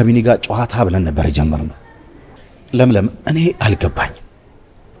 መጀመሪያ ከቢኒ ጋር ጨዋታ ብለን ነበር የጀመርነው። ለምለም እኔ አልገባኝም።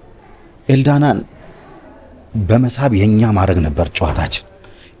 ኤልዳናን በመሳብ የኛ ማድረግ ነበር ጨዋታችን።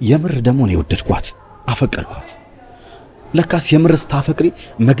 የምር ደግሞ ነው የወደድኳት፣ አፈቀርኳት። ለካስ የምር ስታፈቅሪ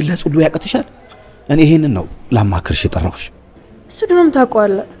መግለጽ ሁሉ ያቅትሻል። እኔ ይሄንን ነው ላማክርሽ የጠራሁሽ። እሱ ድሮም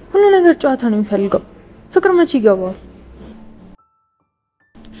ታውቀዋለህ፣ ሁሉ ነገር ጨዋታ ነው የሚፈልገው። ፍቅር መቼ ይገባዋል?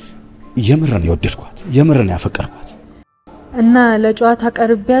 የምር ነው የወደድኳት፣ የምር ነው ያፈቀርኳት። እና ለጨዋታ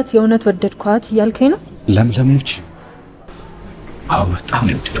ቀርቢያት የእውነት ወደድኳት እያልከኝ ነው? ለምለሙች አዎ በጣም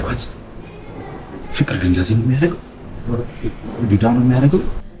ነው የወደድኳት። ፍቅር ግን ለዚህ ነው የሚያደርገው? ዱዳ ነው የሚያደርገው?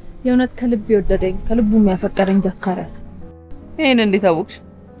 የእውነት ከልብ የወደደኝ ከልቡ የሚያፈቀረኝ ዘካሪያስ። ይሄን እንዴት አወቅሽ?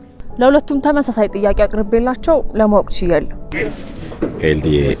 ለሁለቱም ተመሳሳይ ጥያቄ አቅርቤላቸው ለማወቅ ችያለሁ።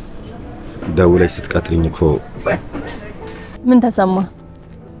 ኤልዲዬ ደውለሽ ስትቀጥሪኝ እኮ ምን ተሰማ?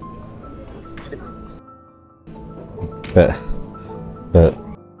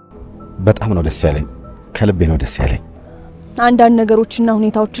 በጣም ነው ደስ ያለኝ፣ ከልቤ ነው ደስ ያለኝ። አንዳንድ ነገሮችና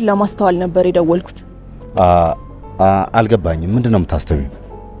ሁኔታዎችን ለማስተዋል ነበር የደወልኩት። አልገባኝም። ምንድነው የምታስተውዩ?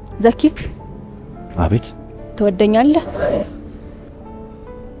 ዘኪ። አቤት። ትወደኛለህ?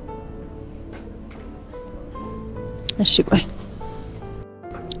 እሺ ቆይ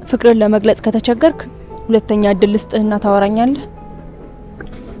ፍቅርን ለመግለጽ ከተቸገርክ ሁለተኛ እድል ልስጥህና ታወራኛለህ።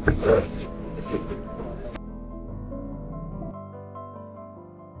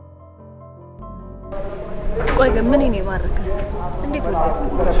 ቆይ ግን ምን እኔ ማረከ? እንዴት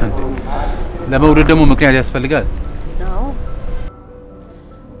ወደድክ? ለመውደድ ደግሞ ምክንያት ያስፈልጋል። አዎ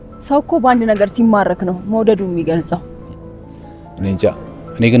ሰው እኮ በአንድ ነገር ሲማረክ ነው መውደዱ የሚገልጸው። እኔ እንጃ፣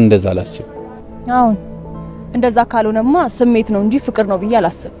 እኔ ግን እንደዛ አላስብ። አዎ እንደዛ ካልሆነማ ስሜት ነው እንጂ ፍቅር ነው ብዬ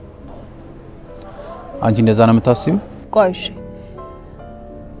አላስብ። አንቺ እንደዛ ነው የምታስቢው? ቆይ እሺ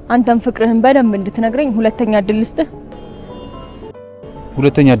አንተም ፍቅርህን በደንብ እንድትነግረኝ ሁለተኛ እድል ልስጥህ።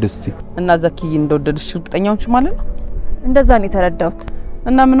 ሁለተኛ እድል ስጪ። እና ዘኪዬ እንደወደድሽ እርግጠኛ ነሽ ማለት ነው? እንደዛ ነው የተረዳሁት።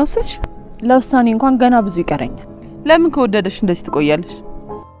 እና ምን ወሰንሽ? ለውሳኔ እንኳን ገና ብዙ ይቀረኛል። ለምን ከወደደሽ እንደዚህ ትቆያለሽ?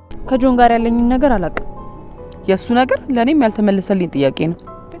 ከጆን ጋር ያለኝን ነገር አላውቅም። የሱ ነገር ለኔም ያልተመለሰልኝ ጥያቄ ነው።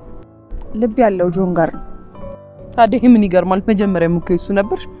 ልብ ያለው ጆን ጋር ነው። ታዲያ ምን ይገርማል? መጀመሪያም እኮ እሱ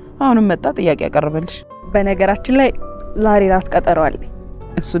ነበር፣ አሁንም መጣ ጥያቄ ያቀርበልሽ። በነገራችን ላይ ዛሬ ራት ቀጠሮ አለኝ።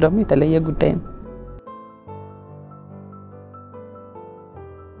 እሱ ደግሞ የተለየ ጉዳይ ነው።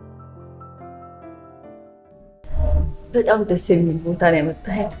 በጣም ደስ የሚል ቦታ ነው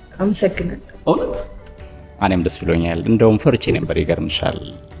ያመጣኸኝ። አመሰግናለሁ። እኔም ደስ ብሎኛል። እንደውም ፈርቼ ነበር። ይገርምሻል፣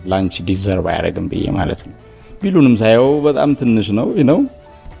 ላንች ዲዘርቭ አያደርግም ብዬ ማለት ነው። ቢሉንም ሳየው በጣም ትንሽ ነው ነው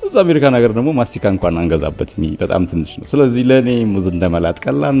እዛ አሜሪካ ነገር ደግሞ ማስቲካ እንኳን አንገዛበት በጣም ትንሽ ነው። ስለዚህ ለኔ ሙዝ እንደመላጥ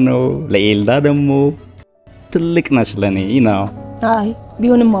ቀላል ነው፣ ለኤልዳ ደግሞ ትልቅ ነች ለኔ ነው። አይ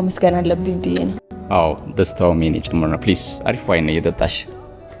ቢሆንም ማመስገን አለብኝ ብዬ ነው። አዎ ደስታው ምን ጭምር ነው። ፕሊዝ አሪፍ ዋይን ነው እየጠጣሽ።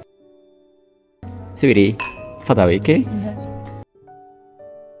 ስዊሪ ፈታዊ ኦኬ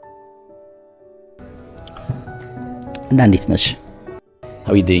እና እንዴት ነሽ?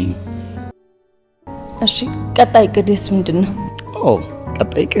 How are you doing? እሺ ቀጣይ ቅድስ ምንድነው? ኦ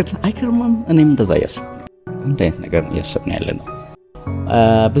ቀጣይ ቅድ አይከርምም። እኔም እንደዛ ያስብ እንደ አይነት ነገር ያሰብን ያለ ነው።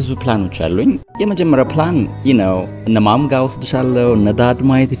 ብዙ ፕላኖች አሉኝ። የመጀመሪያው ፕላን እነ ማም ጋር ወስድሻለሁ። እነ ዳድ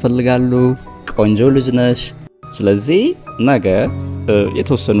ማየት ይፈልጋሉ። ቆንጆ ልጅ ነሽ። ስለዚህ ነገ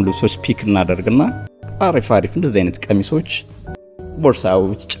የተወሰኑ ልብሶች ፒክ እናደርግና አሪፍ አሪፍ እንደዚህ አይነት ቀሚሶች፣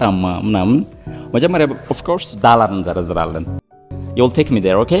 ቦርሳዎች፣ ጫማ ምናምን መጀመሪያ ኦፍ ኮርስ ዳላር እንዘረዝራለን። you'll take me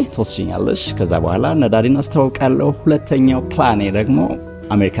there okay ተወስጂኛለሽ። ከዛ በኋላ እነ ዳዲን አስተዋውቃለሁ። ሁለተኛው ፕላኔ ደግሞ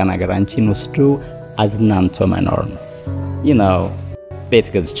አሜሪካን ሀገር አንቺን ወስዶ አዝናንቶ መኖር ነው። ቤት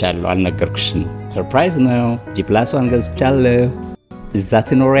ገዝቻለሁ አልነገርኩሽም። ሰርፕራይዝ ነው። ጂፕላሷን ገዝቻለሁ። እዛ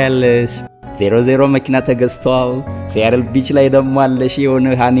ትኖሪያለሽ። 00 መኪና ተገዝቷል። ሲያትል ቢች ላይ ደግሞ አለሽ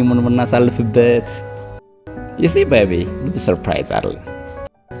የሆነ ሃኒሙን የምናሳልፍበት። you see baby ብዙ ሰርፕራይዝ አለ።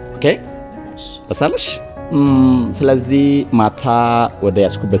 ኦኬ በሳለሽ ስለዚህ ማታ ወደ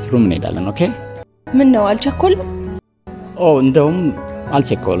ያስኩበት ሩም እንሄዳለን። ኦኬ ምን ነው አልቸኮልም? እንደውም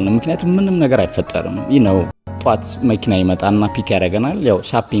አልቸኮልንም፣ ምክንያቱም ምንም ነገር አይፈጠርም። ጧት መኪና ይመጣና ፒክ ያደርገናል። ያው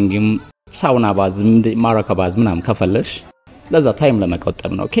ሻፒንግም ሳውና ባዝም ማራካ ባዝ ምናምን ከፈለሽ ለዛ ታይም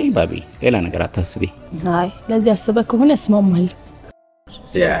ለመቆጠብ ነው። ኦኬ ባቢ ሌላ ነገር አታስቢ። አይ ለዚህ አስበህ ከሆነ እስማማለሁ።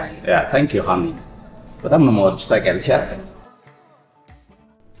 ያ ታንክ ዩ ሃኒ በጣም ነው የምወድሽ ታውቂያለሽ አይደል?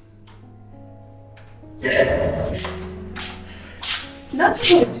 That's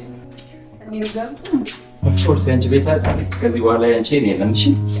good. እኔ ጋርም Of course ያንቺ ቤት አይደል? ከዚህ በኋላ ያንቺ እኔ የለም። እሺ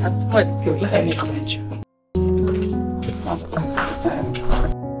አስፈልግ ለኔ ቆንጆ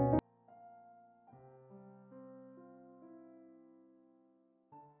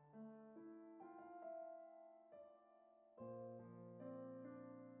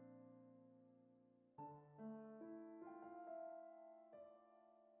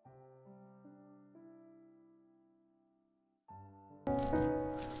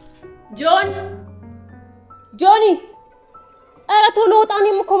ጆኒ ኧረ ቶሎ ወጣ።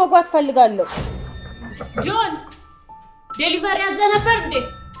 እኔም እኮ መግባት ፈልጋለሁ። ጆን ዴሊቨሪ ያዘ ነበር እንዴ?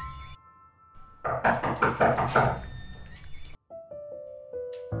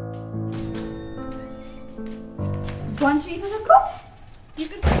 ጓንቺ የተነካው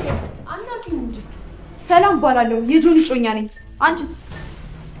ይቅርታ አናውቅም እንጂ ሰላም ባላለሁ የጆኒ ጮኛ ነኝ። አንቺስ?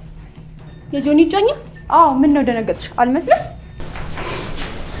 የጆኒ ጮኛ? አዎ ምን ነው ደነገጥሽ? አልመስልም?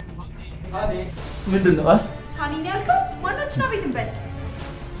 ምንድነው? ሃኒ ያልከው ማናችን ቤት እንበል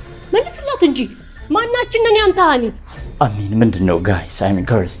መልስላት እንጂ ማናችን ነን ያንተ ሃኒ? አሚን ምንድነው? ጋይስ አይ ሚን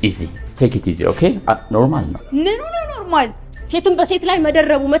ገርልስ ኢዚ ቴክ ኢት ኢዚ ኦኬ። ኖርማል ነው። ምኑ ነው ኖርማል? ሴትን በሴት ላይ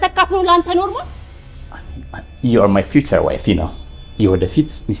መደረቡ መተካት ነው ላንተ ኖርማል? you are my future wife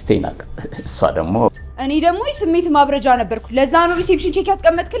የወደፊት ሚስቴ ናት። እሷ ደግሞ እኔ ደግሞ የስሜት ማብረጃ ነበርኩ። ለዛ ነው ሪሴፕሽን ቼክ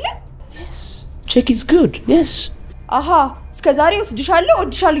ያስቀመጥክልኝ? yes check is good yes አሃ እስከዛሬ ወስድሻለሁ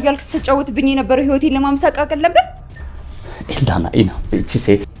ወድሻለሁ እያልክ ስትጫወትብኝ የነበረው ህይወቴን ለማምሰቃቀል ነበር። ኤልዳና እቺ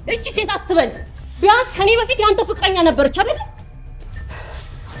ሴት አትበል። ቢያንስ ከኔ በፊት ያንተ ፍቅረኛ ነበረች አይደል?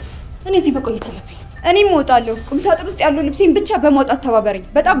 እኔ እዚህ መቆየት አለብኝ። እኔም እወጣለሁ። ቁምሳጥን ውስጥ ያለው ልብሴን ብቻ በማውጣት ተባበረኝ።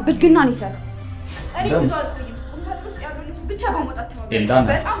 በጣም ብልግና ነው ይሰራል። እኔ ብዙ አልቆይም። ቁምሳጥን ውስጥ ያለው ልብስ ብቻ በማውጣት ተባበረኝ።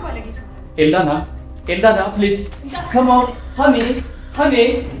 በጣም ባለጌ ሰው። ኤልዳና ፕሊዝ come on honey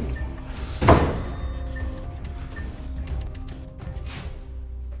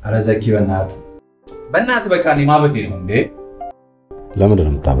አረ ዘኪ በእናትህ በቃ እኔ ማበቴ ነው እንዴ? ለምንድን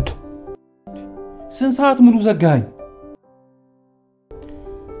ነው የምታበደው? ስንት ሰዓት ሙሉ ዘጋኝ?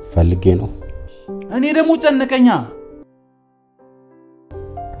 ፈልጌ ነው። እኔ ደግሞ ጨነቀኛ።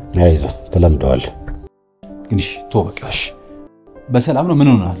 አይዞህ ትለምደዋለህ። እንዴ ተወቀሽ በሰላም ነው? ምን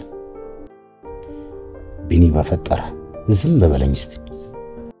ሆነሃል? ቢኒ በፈጠረ ዝም በለኝ እስቲ።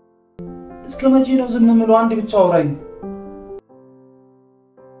 እስከ መቼ ነው ዝም የምለው? አንድ ብቻ አውራኝ።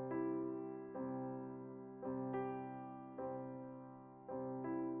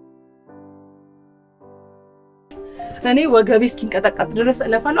 እኔ ወገቤ እስኪንቀጠቀጥ ድረስ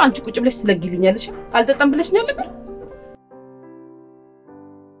እለፋለሁ። አንቺ ቁጭ ብለሽ ትለጊልኛለሽ። አልጠጣም ብለሽኛል ነበር።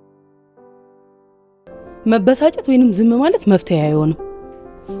 መበሳጨት ወይንም ዝም ማለት መፍትሄ አይሆንም።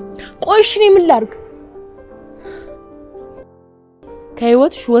 ቆይሽ እኔ ምን ላድርግ?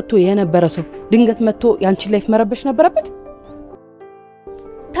 ከህይወትሽ ወጥቶ የነበረ ሰው ድንገት መጥቶ ያንቺን ላይፍ መረበሽ ነበረበት።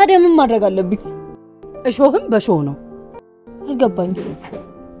 ታዲያ ምን ማድረግ አለብኝ? እሾህም በሾህ ነው። አልገባኝም።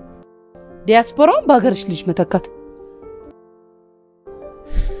 ዲያስፖራውን በሀገርሽ ልጅ መተካት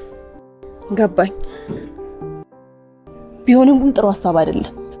ገባኝ። ቢሆንም ግን ጥሩ ሐሳብ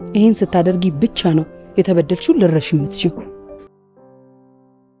አይደለም። ይሄን ስታደርጊ ብቻ ነው የተበደልሽው ልረሽ የምትችይው።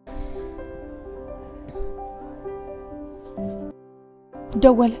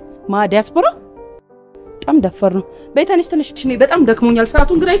 ደወለ ማ ዲያስፖራ በጣም ደፈር ነው በይተንሽ ትንሽ እኔ በጣም ደክሞኛል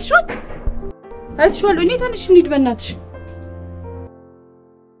ሰዓቱን ግን አይተሽዋል እኔ ትንሽ እንሂድ በእናትሽ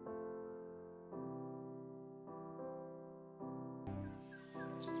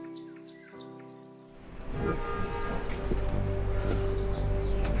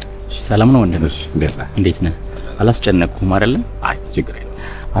ሰላም ነው ወንድምሽ እንዴት ነህ አላስጨነቅኩም አይደል አይ ችግር የለም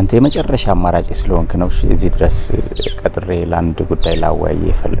አንተ የመጨረሻ አማራጭ ስለሆንክ ነው እዚህ ድረስ ቀጥሬ ለአንድ ጉዳይ ላወያይ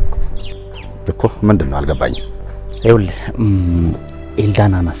የፈለኩት እኮ ምንድነው አልገባኝም ይኸውልህ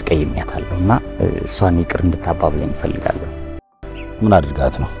ኤልዳናን አስቀይሜያታለሁና እሷን ይቅር እንድታባብለኝ እፈልጋለሁ ምን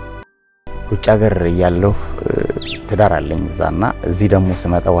አድርጋት ነው ውጭ ሀገር ያለው ትዳር አለኝ እዛና እዚህ ደግሞ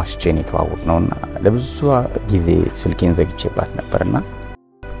ስመጣ ዋሽቼን የተዋወቅነውና ለብዙ ጊዜ ስልኬን ዘግቼባት ነበርና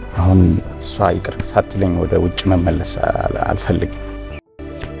አሁን እሷ ይቅር ሳትለኝ ወደ ውጭ መመለስ አልፈልግም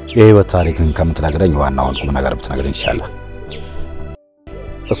የህይወት ታሪክን ከምትነግረኝ ዋናውን ቁም ነገር ብትነግረኝ ይሻላል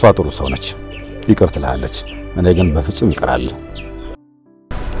እሷ ጥሩ ሰው ነች ይቅር ትላለች እኔ ግን በፍጹም ይቅራል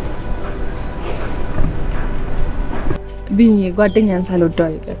ቢኒ ጓደኛን ሳልወደው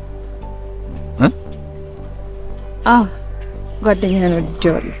አይቀር ጓደኛን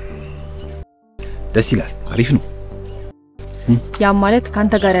ወደዋለሁ ደስ ይላል አሪፍ ነው ያ ማለት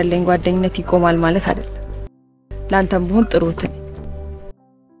ካንተ ጋር ያለኝ ጓደኝነት ይቆማል ማለት አይደለም ላንተም ቢሆን ጥሩት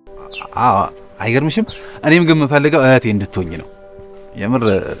አይገርምሽም እኔም ግን የምፈልገው እህቴ እንድትሆኝ ነው የምር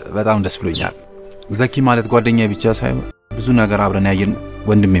በጣም ደስ ብሎኛል ዘኪ ማለት ጓደኛዬ ብቻ ሳይሆን ብዙ ነገር አብረን ያየን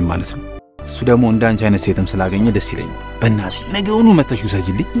ወንድሜ ማለት ነው እሱ ደግሞ እንዳንቺ አይነት ሴትም ስላገኘ ደስ ይለኛል በእናትሽ ነገውኑ መተሽ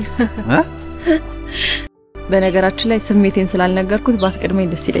ውሰጂልኝ በነገራችን ላይ ስሜቴን ስላልነገርኩት ባስቀድመኝ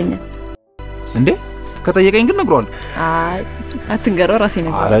ደስ ይለኛል እንዴ ከጠየቀኝ ግን ነግሯለሁ አይ አትንገረው ራሴ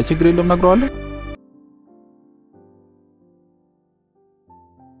ነገር አረ ችግር የለም ነግሯለሁ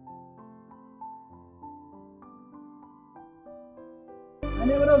እኔ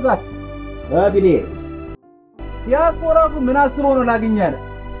ብለው ዛክ ቢኒ ዲያስፖራው ምን አስቦ ነው ላግኛለ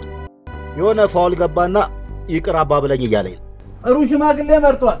የሆነ ፋውል ገባና ይቅር አባብለኝ እያለኝ ጥሩ ሽማግሌ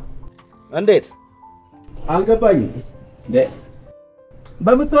መርጧል እንዴት አልገባኝም እንዴ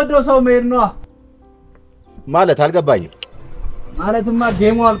በምትወደው ሰው መሄድ ነው ማለት አልገባኝም ማለትማ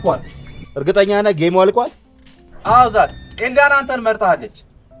ጌሙ አልቋል እርግጠኛ ነህ ጌሙ አልቋል አዎ ዛክ ኤልዳና አንተን መርጣለች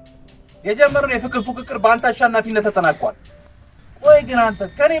የጀመረው የፍቅር ፉክክር በአንተ አሸናፊነት ተጠናቋል ቆይ ግን አንተ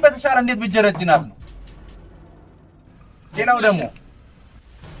ከኔ በተሻለ እንዴት ብጀረጅናት ነው ሌላው ደግሞ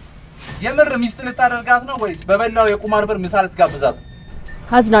የምር ሚስት ልታደርጋት ነው ወይስ በበላው የቁማር ብር ምሳ ልትጋብዛት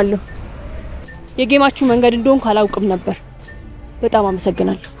አዝናለሁ የጌማችሁ መንገድ እንደሆነ ካላውቅም ነበር በጣም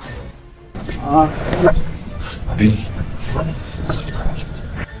አመሰግናለሁ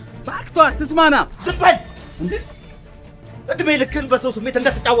ባክቷ ትስማና ዝም እንዴ እድሜ ልክን በሰው ስሜት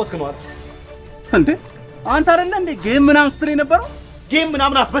እንደተጫወትክ ነው እንዴ አንተ አይደለ እንዴ ጌም ምናምን ስትል የነበረው ጌም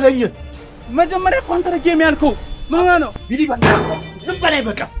ምናምን አትበለኝ መጀመሪያ ኮንትራ ጌም ያልከው ምን ነው ቢሊ በቃ ዝም በላይ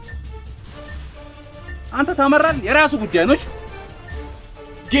በቃ አንተ ተመራን የራሱ ጉዳይ ነው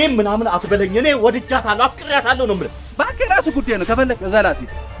ጌም ምናምን አትበለኝ እኔ ወድጃታለሁ አፍቅሬያታለሁ ነው ማለት ባክ የራሱ ጉዳይ ነው ከፈለክ ዘላቲ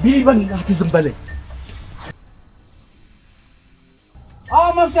ቢሊ በእናትህ ዝም በለኝ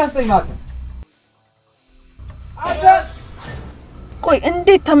መፍትሄ አስጠይማት አደ ቆይ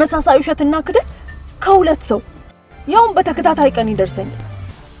እንዴት ተመሳሳይ ውሸትና ክደት ከሁለት ሰው ያውን በተከታታይ ቀን ይደርሰኛል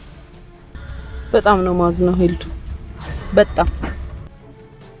በጣም ነው ማዝነው ሄልቱ በጣም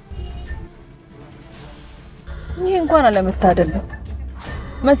ይሄ እንኳን አለመታደል ነው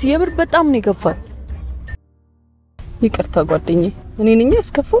መሲ የምር በጣም ነው ይገፋል ይቅርታ ጓደኛዬ እኔ ነኝ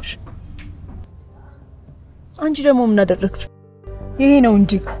ያስከፋሽ አንቺ ደግሞ ምን አደረግሽ ይሄ ነው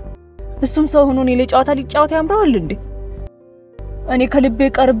እንጂ እሱም ሰው ሆኖ እኔ ለጨዋታ ሊጫወት ያምራል እንዴ እኔ ከልቤ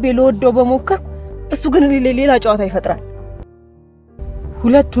ቀርቤ ለወደው በመከር እሱ ግን ሌላ ጨዋታ ይፈጥራል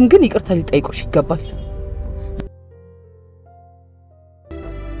ሁለቱም ግን ይቅርታ ሊጠይቁሽ ይገባል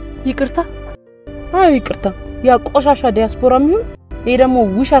ይቅርታ አይ ይቅርታ ያ ቆሻሻ ዲያስፖራም ይሁን ይሄ ደግሞ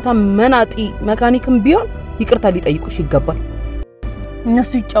ውሻታ መናጢ መካኒክም ቢሆን ይቅርታ ሊጠይቁሽ ይገባል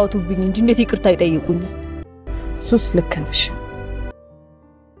እነሱ ይጫወቱብኝ እንጂ እንዴት ይቅርታ ይጠይቁኝ ሱስ ልክ ነሽ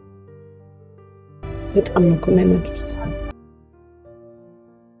በጣም ነው ኮሜንት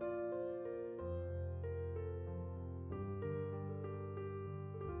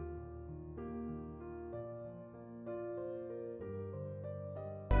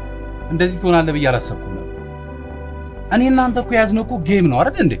እንደዚህ ትሆናለህ ብዬ አላሰብኩም ነበር እኔ እናንተ እኮ ያዝነው እኮ ጌም ነው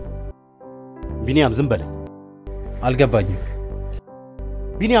አይደል እንዴ ቢኒያም ዝም በለኝ አልገባኝም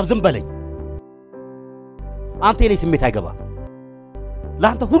ቢኒያም ዝም በለኝ አንተ የኔ ስሜት አይገባ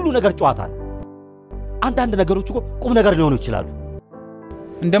ለአንተ ሁሉ ነገር ጨዋታ ነው አንዳንድ ነገሮች እኮ ቁም ነገር ሊሆኑ ይችላሉ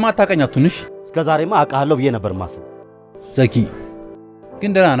እንደማታቀኛ ትንሽ እስከ ዛሬማ አቃለሁ ብዬ ነበር ማሰብ ዘኪ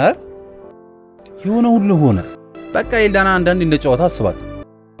ግን ደህና ነህ? የሆነ ሁሉ ሆነ። በቃ ኤልዳና አንዳንዴ እንደ ጨዋታ አስባት።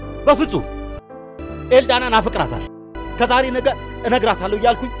 በፍጹም ኤልዳናን አፈቅራታለሁ። ከዛሬ ነገ እነግራታለሁ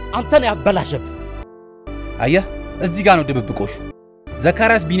እያልኩኝ አንተን ያበላሸብ። አየህ እዚህ ጋር ነው ድብብቆሽ።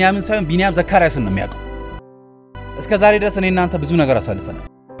 ዘካርያስ ቢንያምን ሳይሆን ቢንያም ዘካርያስን ነው የሚያውቀው። እስከ ዛሬ ድረስ እኔና አንተ ብዙ ነገር አሳልፈናል።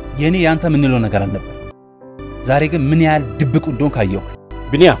 የኔ ያንተ ምንለው ነገር አልነበር። ዛሬ ግን ምን ያህል ድብቁ እንደሆነ ካየው።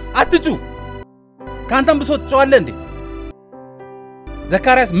 ቢንያም አትጩ። ካንተም ብሶ ትጫዋለህ እንዴ?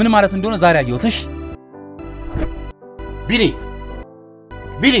 ዘካርያስ ምን ማለት እንደሆነ ዛሬ አየሁትሽ። ቢኒ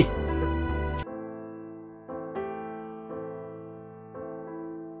ቢኒ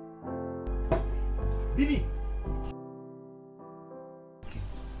ቢኒ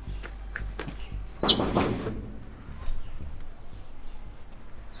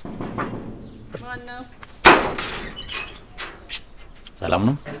ማነው? ሰላም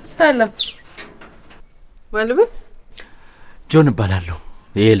ነው? ሰላም ማለት ጆን እባላለሁ።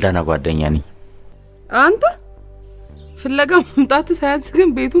 የኤልዳና ጓደኛ ነኝ። አንተ ፍለጋ መምጣት ሳያንስ ግን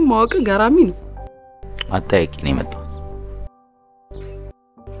ቤቱን ማወቅ ገራሚ ነው። አጣየቂ ነው የመጣሁት።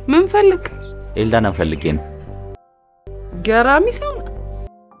 ምን ፈልግ? ኤልዳና ፈልጌ ነው። ገራሚ ሰው ነው።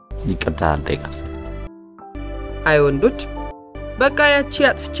 ይቅርታ አልጠይቃት። አይ ወንዶች በቃ ያቺ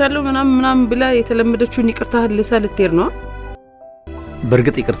አጥፍቻለሁ ምናምን ብላ የተለመደችውን ይቅርታህን ልሳ ልትሄድ ነው።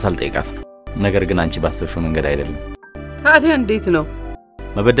 በርግጥ ይቅርታ አልጠይቃት፣ ነገር ግን አንቺ ባሰብሽው መንገድ አይደለም። ታዲያ እንዴት ነው?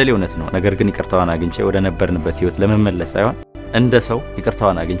 መበደሌ እውነት ነው፣ ነገር ግን ይቅርታዋን አግኝቼ ወደ ነበርንበት ህይወት ለመመለስ ሳይሆን እንደ ሰው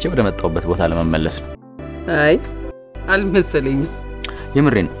ይቅርታዋን አግኝቼ ወደ መጣሁበት ቦታ ለመመለስ ነው። አይ አልመሰለኝም።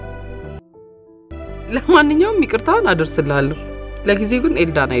 የምሬን ነው። ለማንኛውም ይቅርታዋን አደርስልሃለሁ። ለጊዜው ግን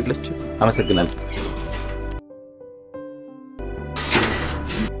ኤልዳና የለችም። አመሰግናለሁ።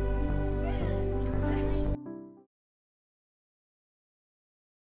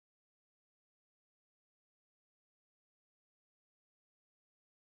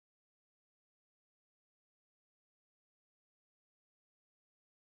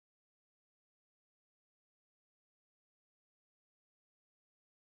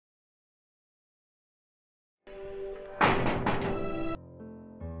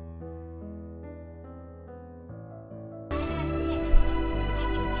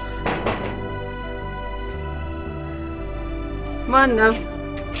 ማነው?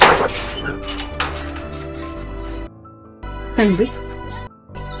 እንዴ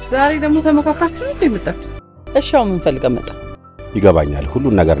ዛሬ ደግሞ ተመካክራችሁ ነው የመጣችው? እሻው ምን ፈልገህ መጣ? ይገባኛል።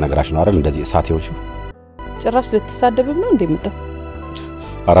 ሁሉን ነገር ነግራሽ ነው አይደል እንደዚህ እሳት ይሆንሽው? ጭራሽ ልትሳደብም ነው እንዴ መጣ?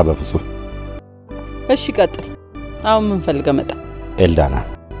 ኧረ በፍጹም። እሺ ቀጥል። አሁን ምን ፈልገህ መጣ? ኤልዳና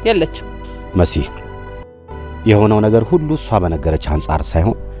የለችም። መሲ የሆነው ነገር ሁሉ እሷ በነገረች አንፃር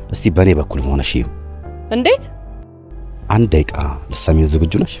ሳይሆን እስቲ በኔ በኩል ሆነሽ ይሁ። እንዴት? አንድ ደቂቃ ልትሰሚኝ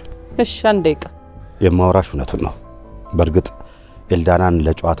ዝግጁ ነሽ? እሺ አንድ ደቂቃ። የማወራሽ እውነቱን ነው። በርግጥ ኤልዳናን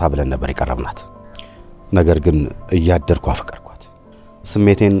ለጨዋታ ብለን ነበር የቀረብናት። ነገር ግን እያደርኩ አፈቀርኳት።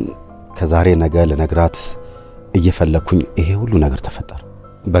 ስሜቴን ከዛሬ ነገ ለነግራት እየፈለኩኝ ይሄ ሁሉ ነገር ተፈጠረ።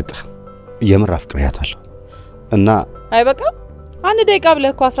 በቃ የምር አፍቅሬያታለሁ እና አይ በቃ አንድ ደቂቃ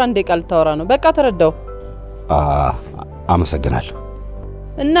ብለህ እኮ 11 ደቂቃ ልታወራ ነው። በቃ ተረዳው። አመሰግናለሁ።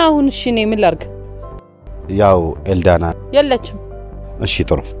 እና አሁን እሺ እኔ ምን ላድርግ? ያው ኤልዳና የለችም። እሺ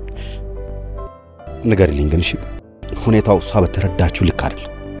ጥሩ ንገሪልኝ ግን እሺ። ሁኔታው እሷ በተረዳችሁ ልክ አይደል?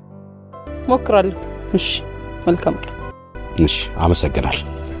 ሞክራለሁ። እሺ መልካም ቀን። እሺ አመሰግናለሁ።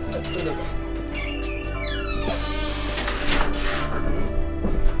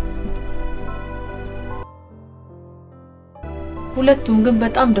 ሁለቱም ግን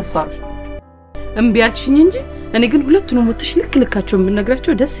በጣም ደፋሮች ናቸው። እምቢ አልሽኝ እንጂ እኔ ግን ሁለቱንም ወጥሽ ልክ ልካቸውን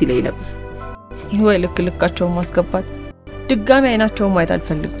ብነግራቸው ደስ ይለኝ ነበር። ይወይ ልክ ልካቸውን ማስገባት ድጋሚ አይናቸውን ማየት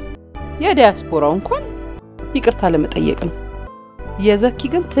አልፈልግም። የዲያስፖራው እንኳን ይቅርታ ለመጠየቅ ነው። የዘኪ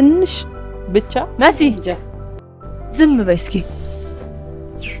ግን ትንሽ ብቻ መሲ ዝም በይ እስኪ።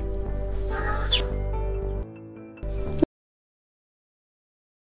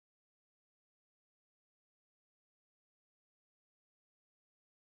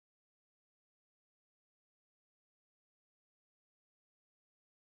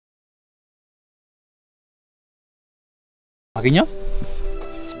 አገኘው?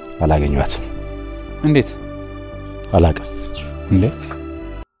 አላገኘኋትም። እንዴት? አላውቅም። እንዴ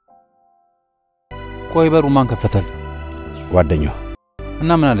ቆይ በሩ ማን ከፈተል? ጓደኛዋ። እና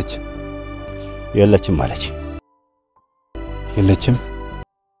ምን አለች? የለችም አለች። የለችም?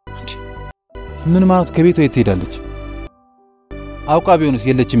 ምን ማለት ከቤቷ የት ሄዳለች? አውቃ ቢሆንስ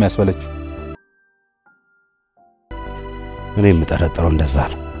የለችም ያስበለችው? እኔ የምጠረጥረው እንደዛ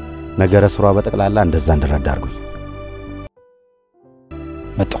ነው። ነገረ ስሯ በጠቅላላ እንደዛ እንድረዳ አድርጎኝ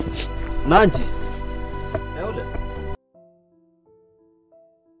መጣሁ። ና እንጂ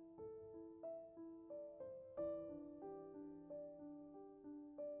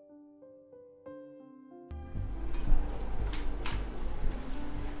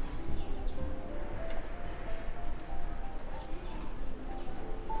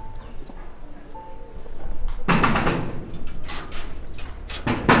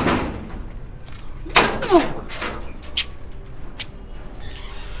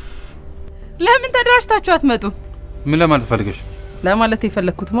ረስታችሁ አትመጡ? ምን ለማለት ፈልገሽ? ለማለት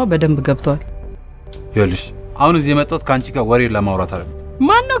የፈለኩትማ በደንብ ገብቷል። ይኸውልሽ አሁን እዚህ የመጣሁት ካንቺ ጋር ወሬ ለማውራት አይደል?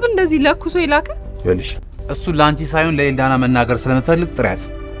 ማን ነው ግን እንደዚህ ለኩሶ ይላከ? ይኸውልሽ እሱ ላንቺ ሳይሆን ለኤልዳና መናገር ስለምፈልግ ጥሪያት።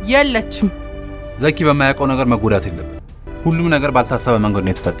 የለችም። ዘኪ በማያውቀው ነገር መጎዳት የለበት። ሁሉም ነገር ባልታሰበ መንገድ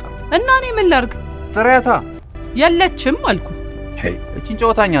ነው የተፈጠረው። እና እኔ ምን ላድርግ? ጥሪያታ። የለችም አልኩ። ሄይ እቺን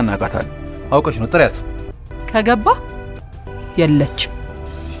ጨዋታኛ እናቃታለን። አውቀሽ ነው ጥሪያት። ከገባ የለችም።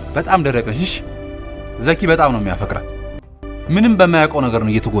 በጣም ደረቅ ነሽ። ዘኪ በጣም ነው የሚያፈቅራት። ምንም በማያውቀው ነገር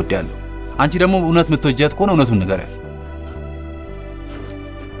ነው እየተጎዳ ያለው። አንቺ ደግሞ እውነት የምትወጂያት ከሆነ እውነቱን ንገሪያት።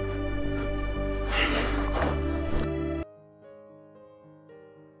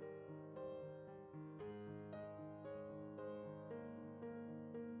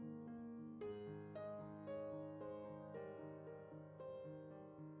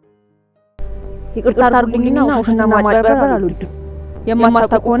 ይቅርታ አድርጉልኝና ውሸትና ማጭበርበር አልወድም።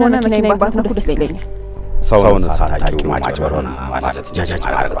 የማታውቁ ሆነ መኪናዬን ባትነኩ ደስ ይለኛል። ሰውን ሳታውቂው ማጭበርበር ማለት ጃጃጅ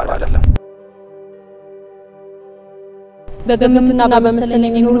ማለት አይደለም። በግምትና በመሰለኝ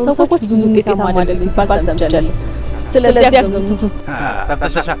የሚኖሩ ሰዎች ብዙ ውጤታማ አይደለም ሲባል ሰምቻለሁ። ስለዚህ ገምቱ።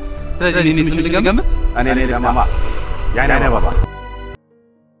 ሰብተሻ። ስለዚህ እኔ ምን ልገምት? እኔ ለማማ ያኔ ባባ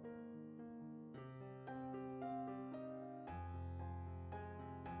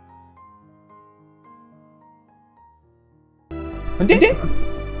እንዴ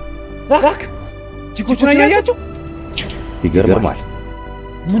ዛክ ቺኮቹን አያያችሁ? ይገርማል።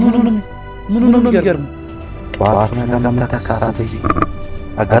 ምን ሆነ ነው የሚገርም? ጠዋት ያጋምታ ተሳሳሲ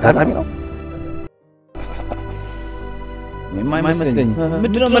አጋጣሚ ነው። የማይመስለኝ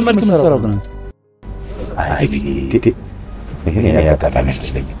ምንድነው መልክ መሰራው ግን? አይ ይሄ ያጋጣሚ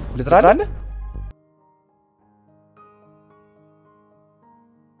መስለኝ። ልትራራለህ?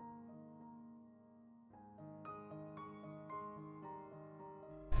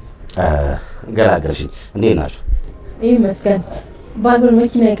 ገላገልሽ እንዴት ናችሁ? ይሄ መስገን ባይሆን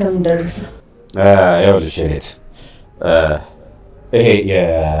መኪና ከምን ደረሰ? ይኸውልሽ እኔት ይሄ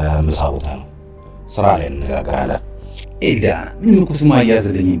የምሳ ቦታ ነው። ስራ ላይ እንነጋገራለን። ኤልዳና ምን እኮ ስማ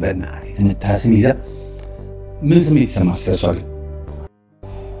እያዘልኝ በእናትህ ትንታስም ይዛ ምን ስሜት ይሰማል ስለሷል?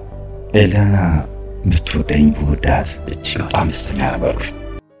 ኤልዳና ብትወደኝ ብወዳት እጅግ በጣም ደስተኛ ነበርኩ።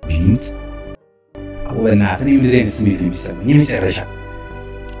 ቢሙት በእናትህ እኔም እንደዚህ አይነት ስሜት ነው የሚሰማኝ የመጨረሻ።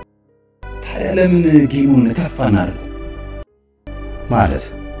 ታዲያ ለምን ጌሙን ከፍ አናድርገው? ማለት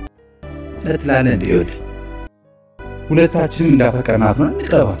ለትላለ እንደ ይኸውልህ ሁለታችንም እንዳፈቀርናት ነው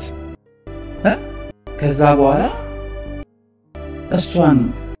እንቅረባት። ከዛ በኋላ እሷን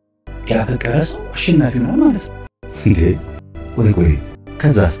ያፈቀረ ሰው አሸናፊ ነው ማለት ነው። እንዴ ቆይ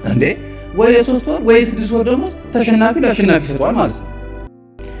ከዛስ? እንዴ ወይ 3 ወር ወይ 6 ወር ደግሞ ተሸናፊ ለአሸናፊ ሰጥቷል ማለት ነው።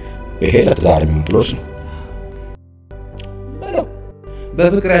 ይሄ ለትዳር የሚሆን ጥሎሽ ነው።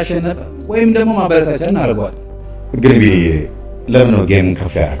 በፍቅር ያሸነፈ ወይም ደግሞ ማበረታቻ እናደርገዋለን። ግን ለምን ነው ጌሙን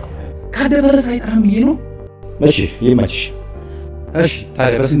ከፍ ያደረገው? ካደበረሰ አይጠራም ብዬ ነው። እሺ ይመችሽ። እሺ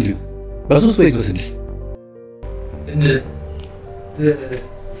ታዲያ በስንት ነው? በ3 ወይስ በ6?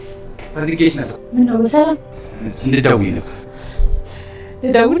 ፈልጌሽ ነበር። ምን ነው በሰላም እንድደውይ ነበር።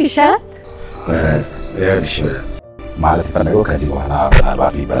 ልደውል ይሻላል? ይኸውልሽ ማለት የፈለገው ከዚህ በኋላ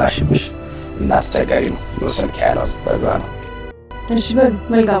ምናልባት ቢበላሽብሽ እንዳትቸገሪ ነው። የወሰንክ ያለው በዛ ነው። እሺ በሉ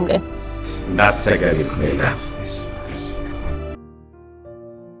መልካም ቀን። እንዳትቸገሪ ነው ሌላ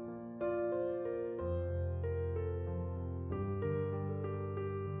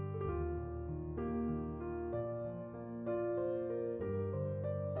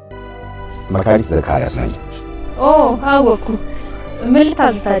መካኒክ ዘካሪያስ ነኝ። አወኩ። ምን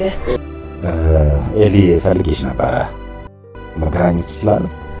ልታዝ ታዲያ? ኤሊ ፈልጌሽ ነበረ። መገናኘት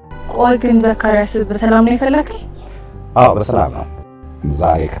ትችላለህ? ቆይ ግን ዘካሪያስ በሰላም ነው የፈለከኝ? አዎ በሰላም ነው።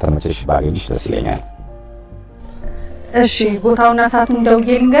 ዛሬ ከተመቸሽ ባገኝሽ ደስ ይለኛል። እሺ ቦታውና ሰዓቱን ደውዬ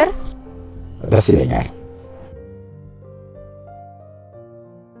ልንገር? ደስ ይለኛል።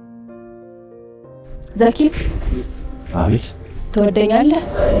 ዘኪ አቤት። ትወደኛለህ?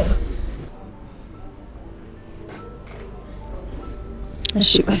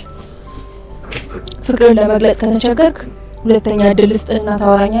 እሺ ባይ። ፍቅርን ለመግለጽ ከተቸገርክ ሁለተኛ እድል ስጥህና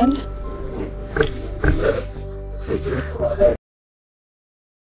ታወራኛለህ።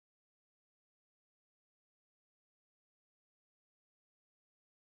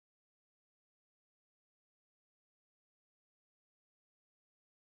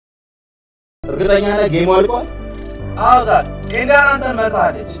 እርግጠኛ ነህ ጌሙ አልቋል? አዎ ዛሬ ኤልዳና አንተን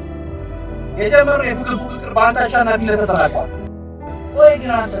መታለች። የጀመረው የፍቅር ፉክክር በአንተ አሸናፊነት ተጠናቋል። ቆይ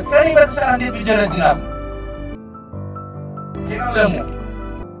ግን አንተ ከኔ በተሻለ እንዴት ብጀነጅናት? ይኸው ደግሞ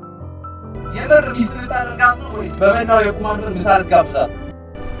የምር ሚስት ልታደርጋት ነው ወይስ በመላው የቁማር ምሳሌ ጋብዛት?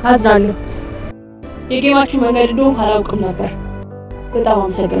 አዝናለሁ። የጌማችሁ መንገድ እንደሆነ ካላውቅም ነበር። በጣም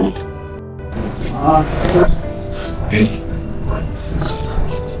አመሰግናለሁ።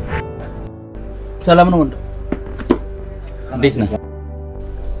 ሰላም ነው ወንድም? እንዴት ነህ?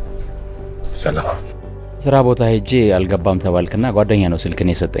 ሰላም። ስራ ቦታ ሄጄ አልገባም ተባልክና ጓደኛ ነው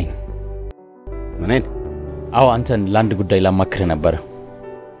ስልክን የሰጠኝ። ምንን? አዎ አንተን ለአንድ ጉዳይ ላማክርህ ነበር።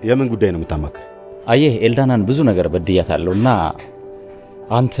 የምን ጉዳይ ነው የምታማክረው? አየህ ኤልዳናን ብዙ ነገር በድያታለሁና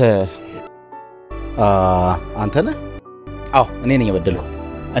አንተ ነህ? አዎ እኔ ነኝ የበደልኩት።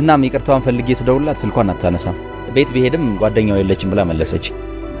 እናም ይቅርታዋን ፈልጌ ስደውላት ስልኳን አታነሳም። ቤት ብሄድም ጓደኛው የለችም ብላ መለሰች።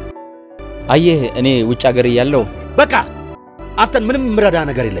 አየህ እኔ ውጭ ሀገር እያለሁ በቃ አንተን ምንም ምረዳ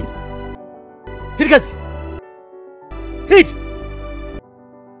ነገር የለኝ። ሂድ ከዚህ ሂድ።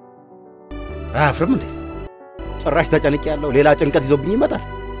 አፍርም እንዴ? ጭራሽ ተጨንቄ ያለው ሌላ ጭንቀት ይዞብኝ ይመጣል።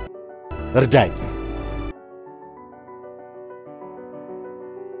 እርዳኝ።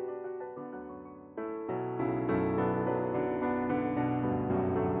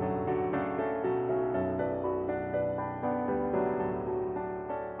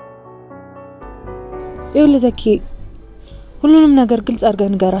 ይኸውልህ ዘኪ ሁሉንም ነገር ግልጽ አድርገህ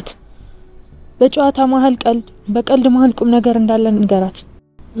ንገራት። በጨዋታ መሀል ቀልድ፣ በቀልድ መሀል ቁም ነገር እንዳለ ንገራት።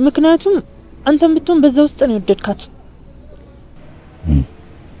 ምክንያቱም አንተም ብትሆን በዛ ውስጥ ነው የወደድካት።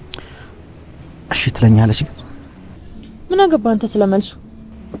 እሺ ትለኛለሽ ግን ምን አገባ አንተ ስለመልሱ?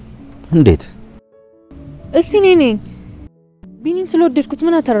 እንዴት? እስቲ ነኝ ቢኒን ስለወደድኩት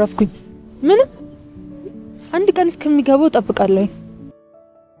ምን አተረፍኩኝ? ምንም። አንድ ቀን እስከሚገባው ጠብቃለሁ።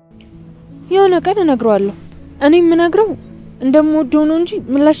 የሆነ ቀን እነግረዋለሁ። እኔ የምነግረው እንደምወደው ነው እንጂ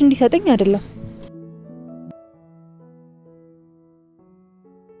ምላሽ እንዲሰጠኝ አይደለም።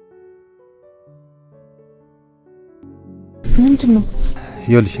 ምንድነው?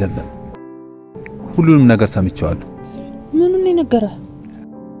 ይኸውልሽ ለምለም ሁሉንም ነገር ሰምቼዋለሁ። ምኑን የነገረህ?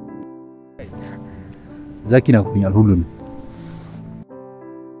 ዘኪ ነግሮኛል ሁሉንም።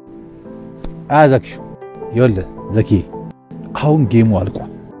 አዛክሽ ይኸውልህ ዘኪ አሁን ጌሙ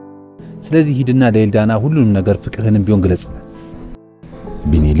አልቋል። ስለዚህ ሂድና ለኤልዳና ሁሉንም ነገር ፍቅርህንም ቢሆን ግለጽላት።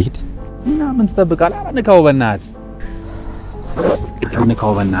 ቢኒ ልሂድ እና ምን ትጠብቃለህ? ኧረ ንካው በእናትህ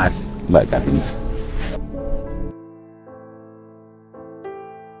ንካው በእናትህ። በቃ ቢኒ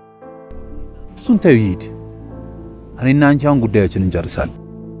እሱን ተይው ይሂድ። እኔና አንቺ አሁን ጉዳዮችን እንጨርሳለን።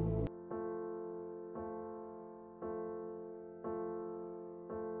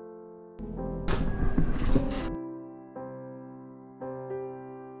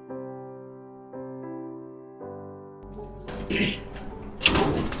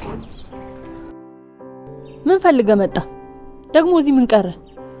 ምን ፈልገህ መጣ? ደግሞ እዚህ ምን ቀረ?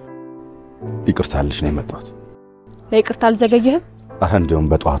 ይቅርታልሽ ነው የመጣሁት። ለይቅርታ አልዘገየህም? አረ እንደውም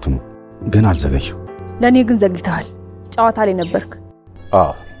በጠዋቱ ነው ግን አልዘገየሁ። ለኔ ግን ዘግይተሃል። ጨዋታ ላይ ነበርክ።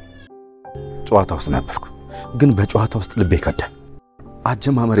 አዎ ጨዋታ ውስጥ ነበርኩ፣ ግን በጨዋታ ውስጥ ልቤ ከዳኝ።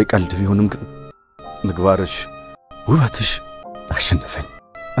 አጀማመሬ ቀልድ ቢሆንም ግን ምግባርሽ፣ ውበትሽ አሸነፈኝ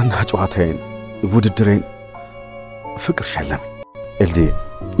እና ጨዋታዬን፣ ውድድሬን ፍቅር ሸለመኝ። ኤልዲ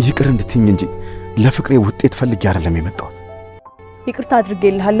ይቅር እንድትይኝ እንጂ ለፍቅሬ ውጤት ፈልጌ አይደለም የመጣሁት። ይቅርታ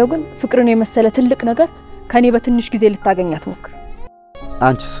አድርጌልሃለሁ፣ ግን ፍቅርን የመሰለ ትልቅ ነገር ከኔ በትንሽ ጊዜ ልታገኛት ሞክር።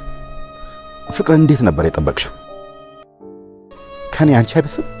 አንቺስ ፍቅርን እንዴት ነበር የጠበቅሽው? ከኔ አንቺ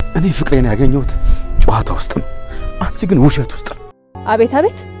አይበስም? እኔ ፍቅሬን ያገኘሁት ጨዋታ ውስጥ ነው፣ አንቺ ግን ውሸት ውስጥ ነው። አቤት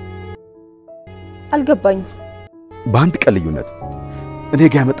አቤት፣ አልገባኝም። በአንድ ቀን ልዩነት እኔ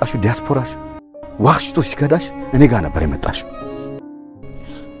ጋር ያመጣሽው ዲያስፖራሽ ዋሽቶ ሲከዳሽ እኔ ጋር ነበር የመጣሽው።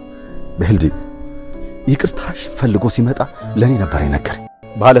 በህልዲ ይቅርታሽ ፈልጎ ሲመጣ ለኔ ነበር የነገረኝ።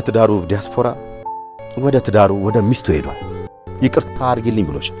 ባለ ትዳሩ ዲያስፖራ ወደ ትዳሩ ወደ ሚስቱ ሄዷል። ይቅርታ አድርጊልኝ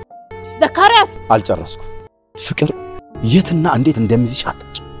ብሎሽ። ዘካሪያስ አልጨረስኩ። ፍቅር የትና እንዴት እንደሚይዝሽ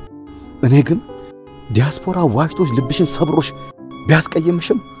አጣጭ። እኔ ግን ዲያስፖራ ዋሽቶሽ ልብሽን ሰብሮሽ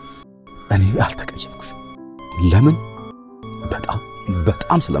ቢያስቀየምሽም እኔ አልተቀየምኩሽ። ለምን?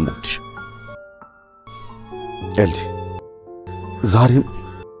 በጣም ስለምወድሽ። ኤልዲ ዛሬም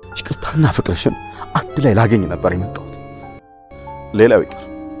ይቅርታና ፍቅርሽን አንድ ላይ ላገኝ ነበር የመጣሁት። ሌላው ይቅር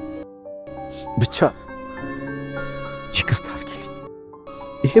ብቻ ይቅርታ አድርጊልኝ።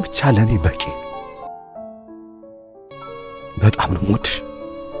 ይሄ ብቻ ለኔ በቂ። በጣም ነው የምወድሽ።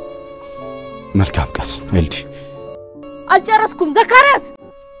 መልካም ቀን ኤልዲ። አልጨረስኩም ዘካሪያስ።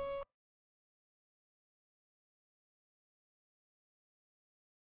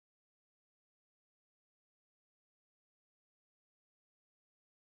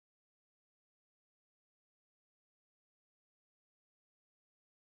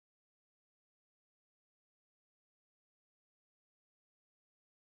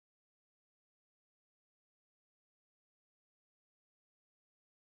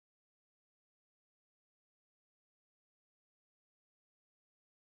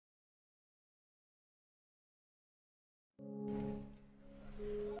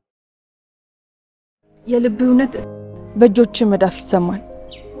 የልብ እውነት በእጆች መዳፍ ይሰማል።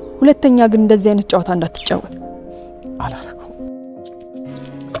 ሁለተኛ ግን እንደዚህ አይነት ጨዋታ እንዳትጫወት። አላረኩም።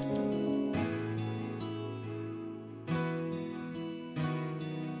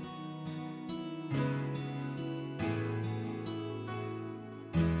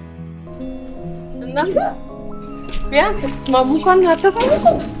 እናንተ ቢያንስ ተስማሙ እንኳን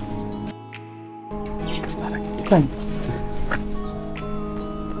አታሳውቁም። ይቅርታ አለች።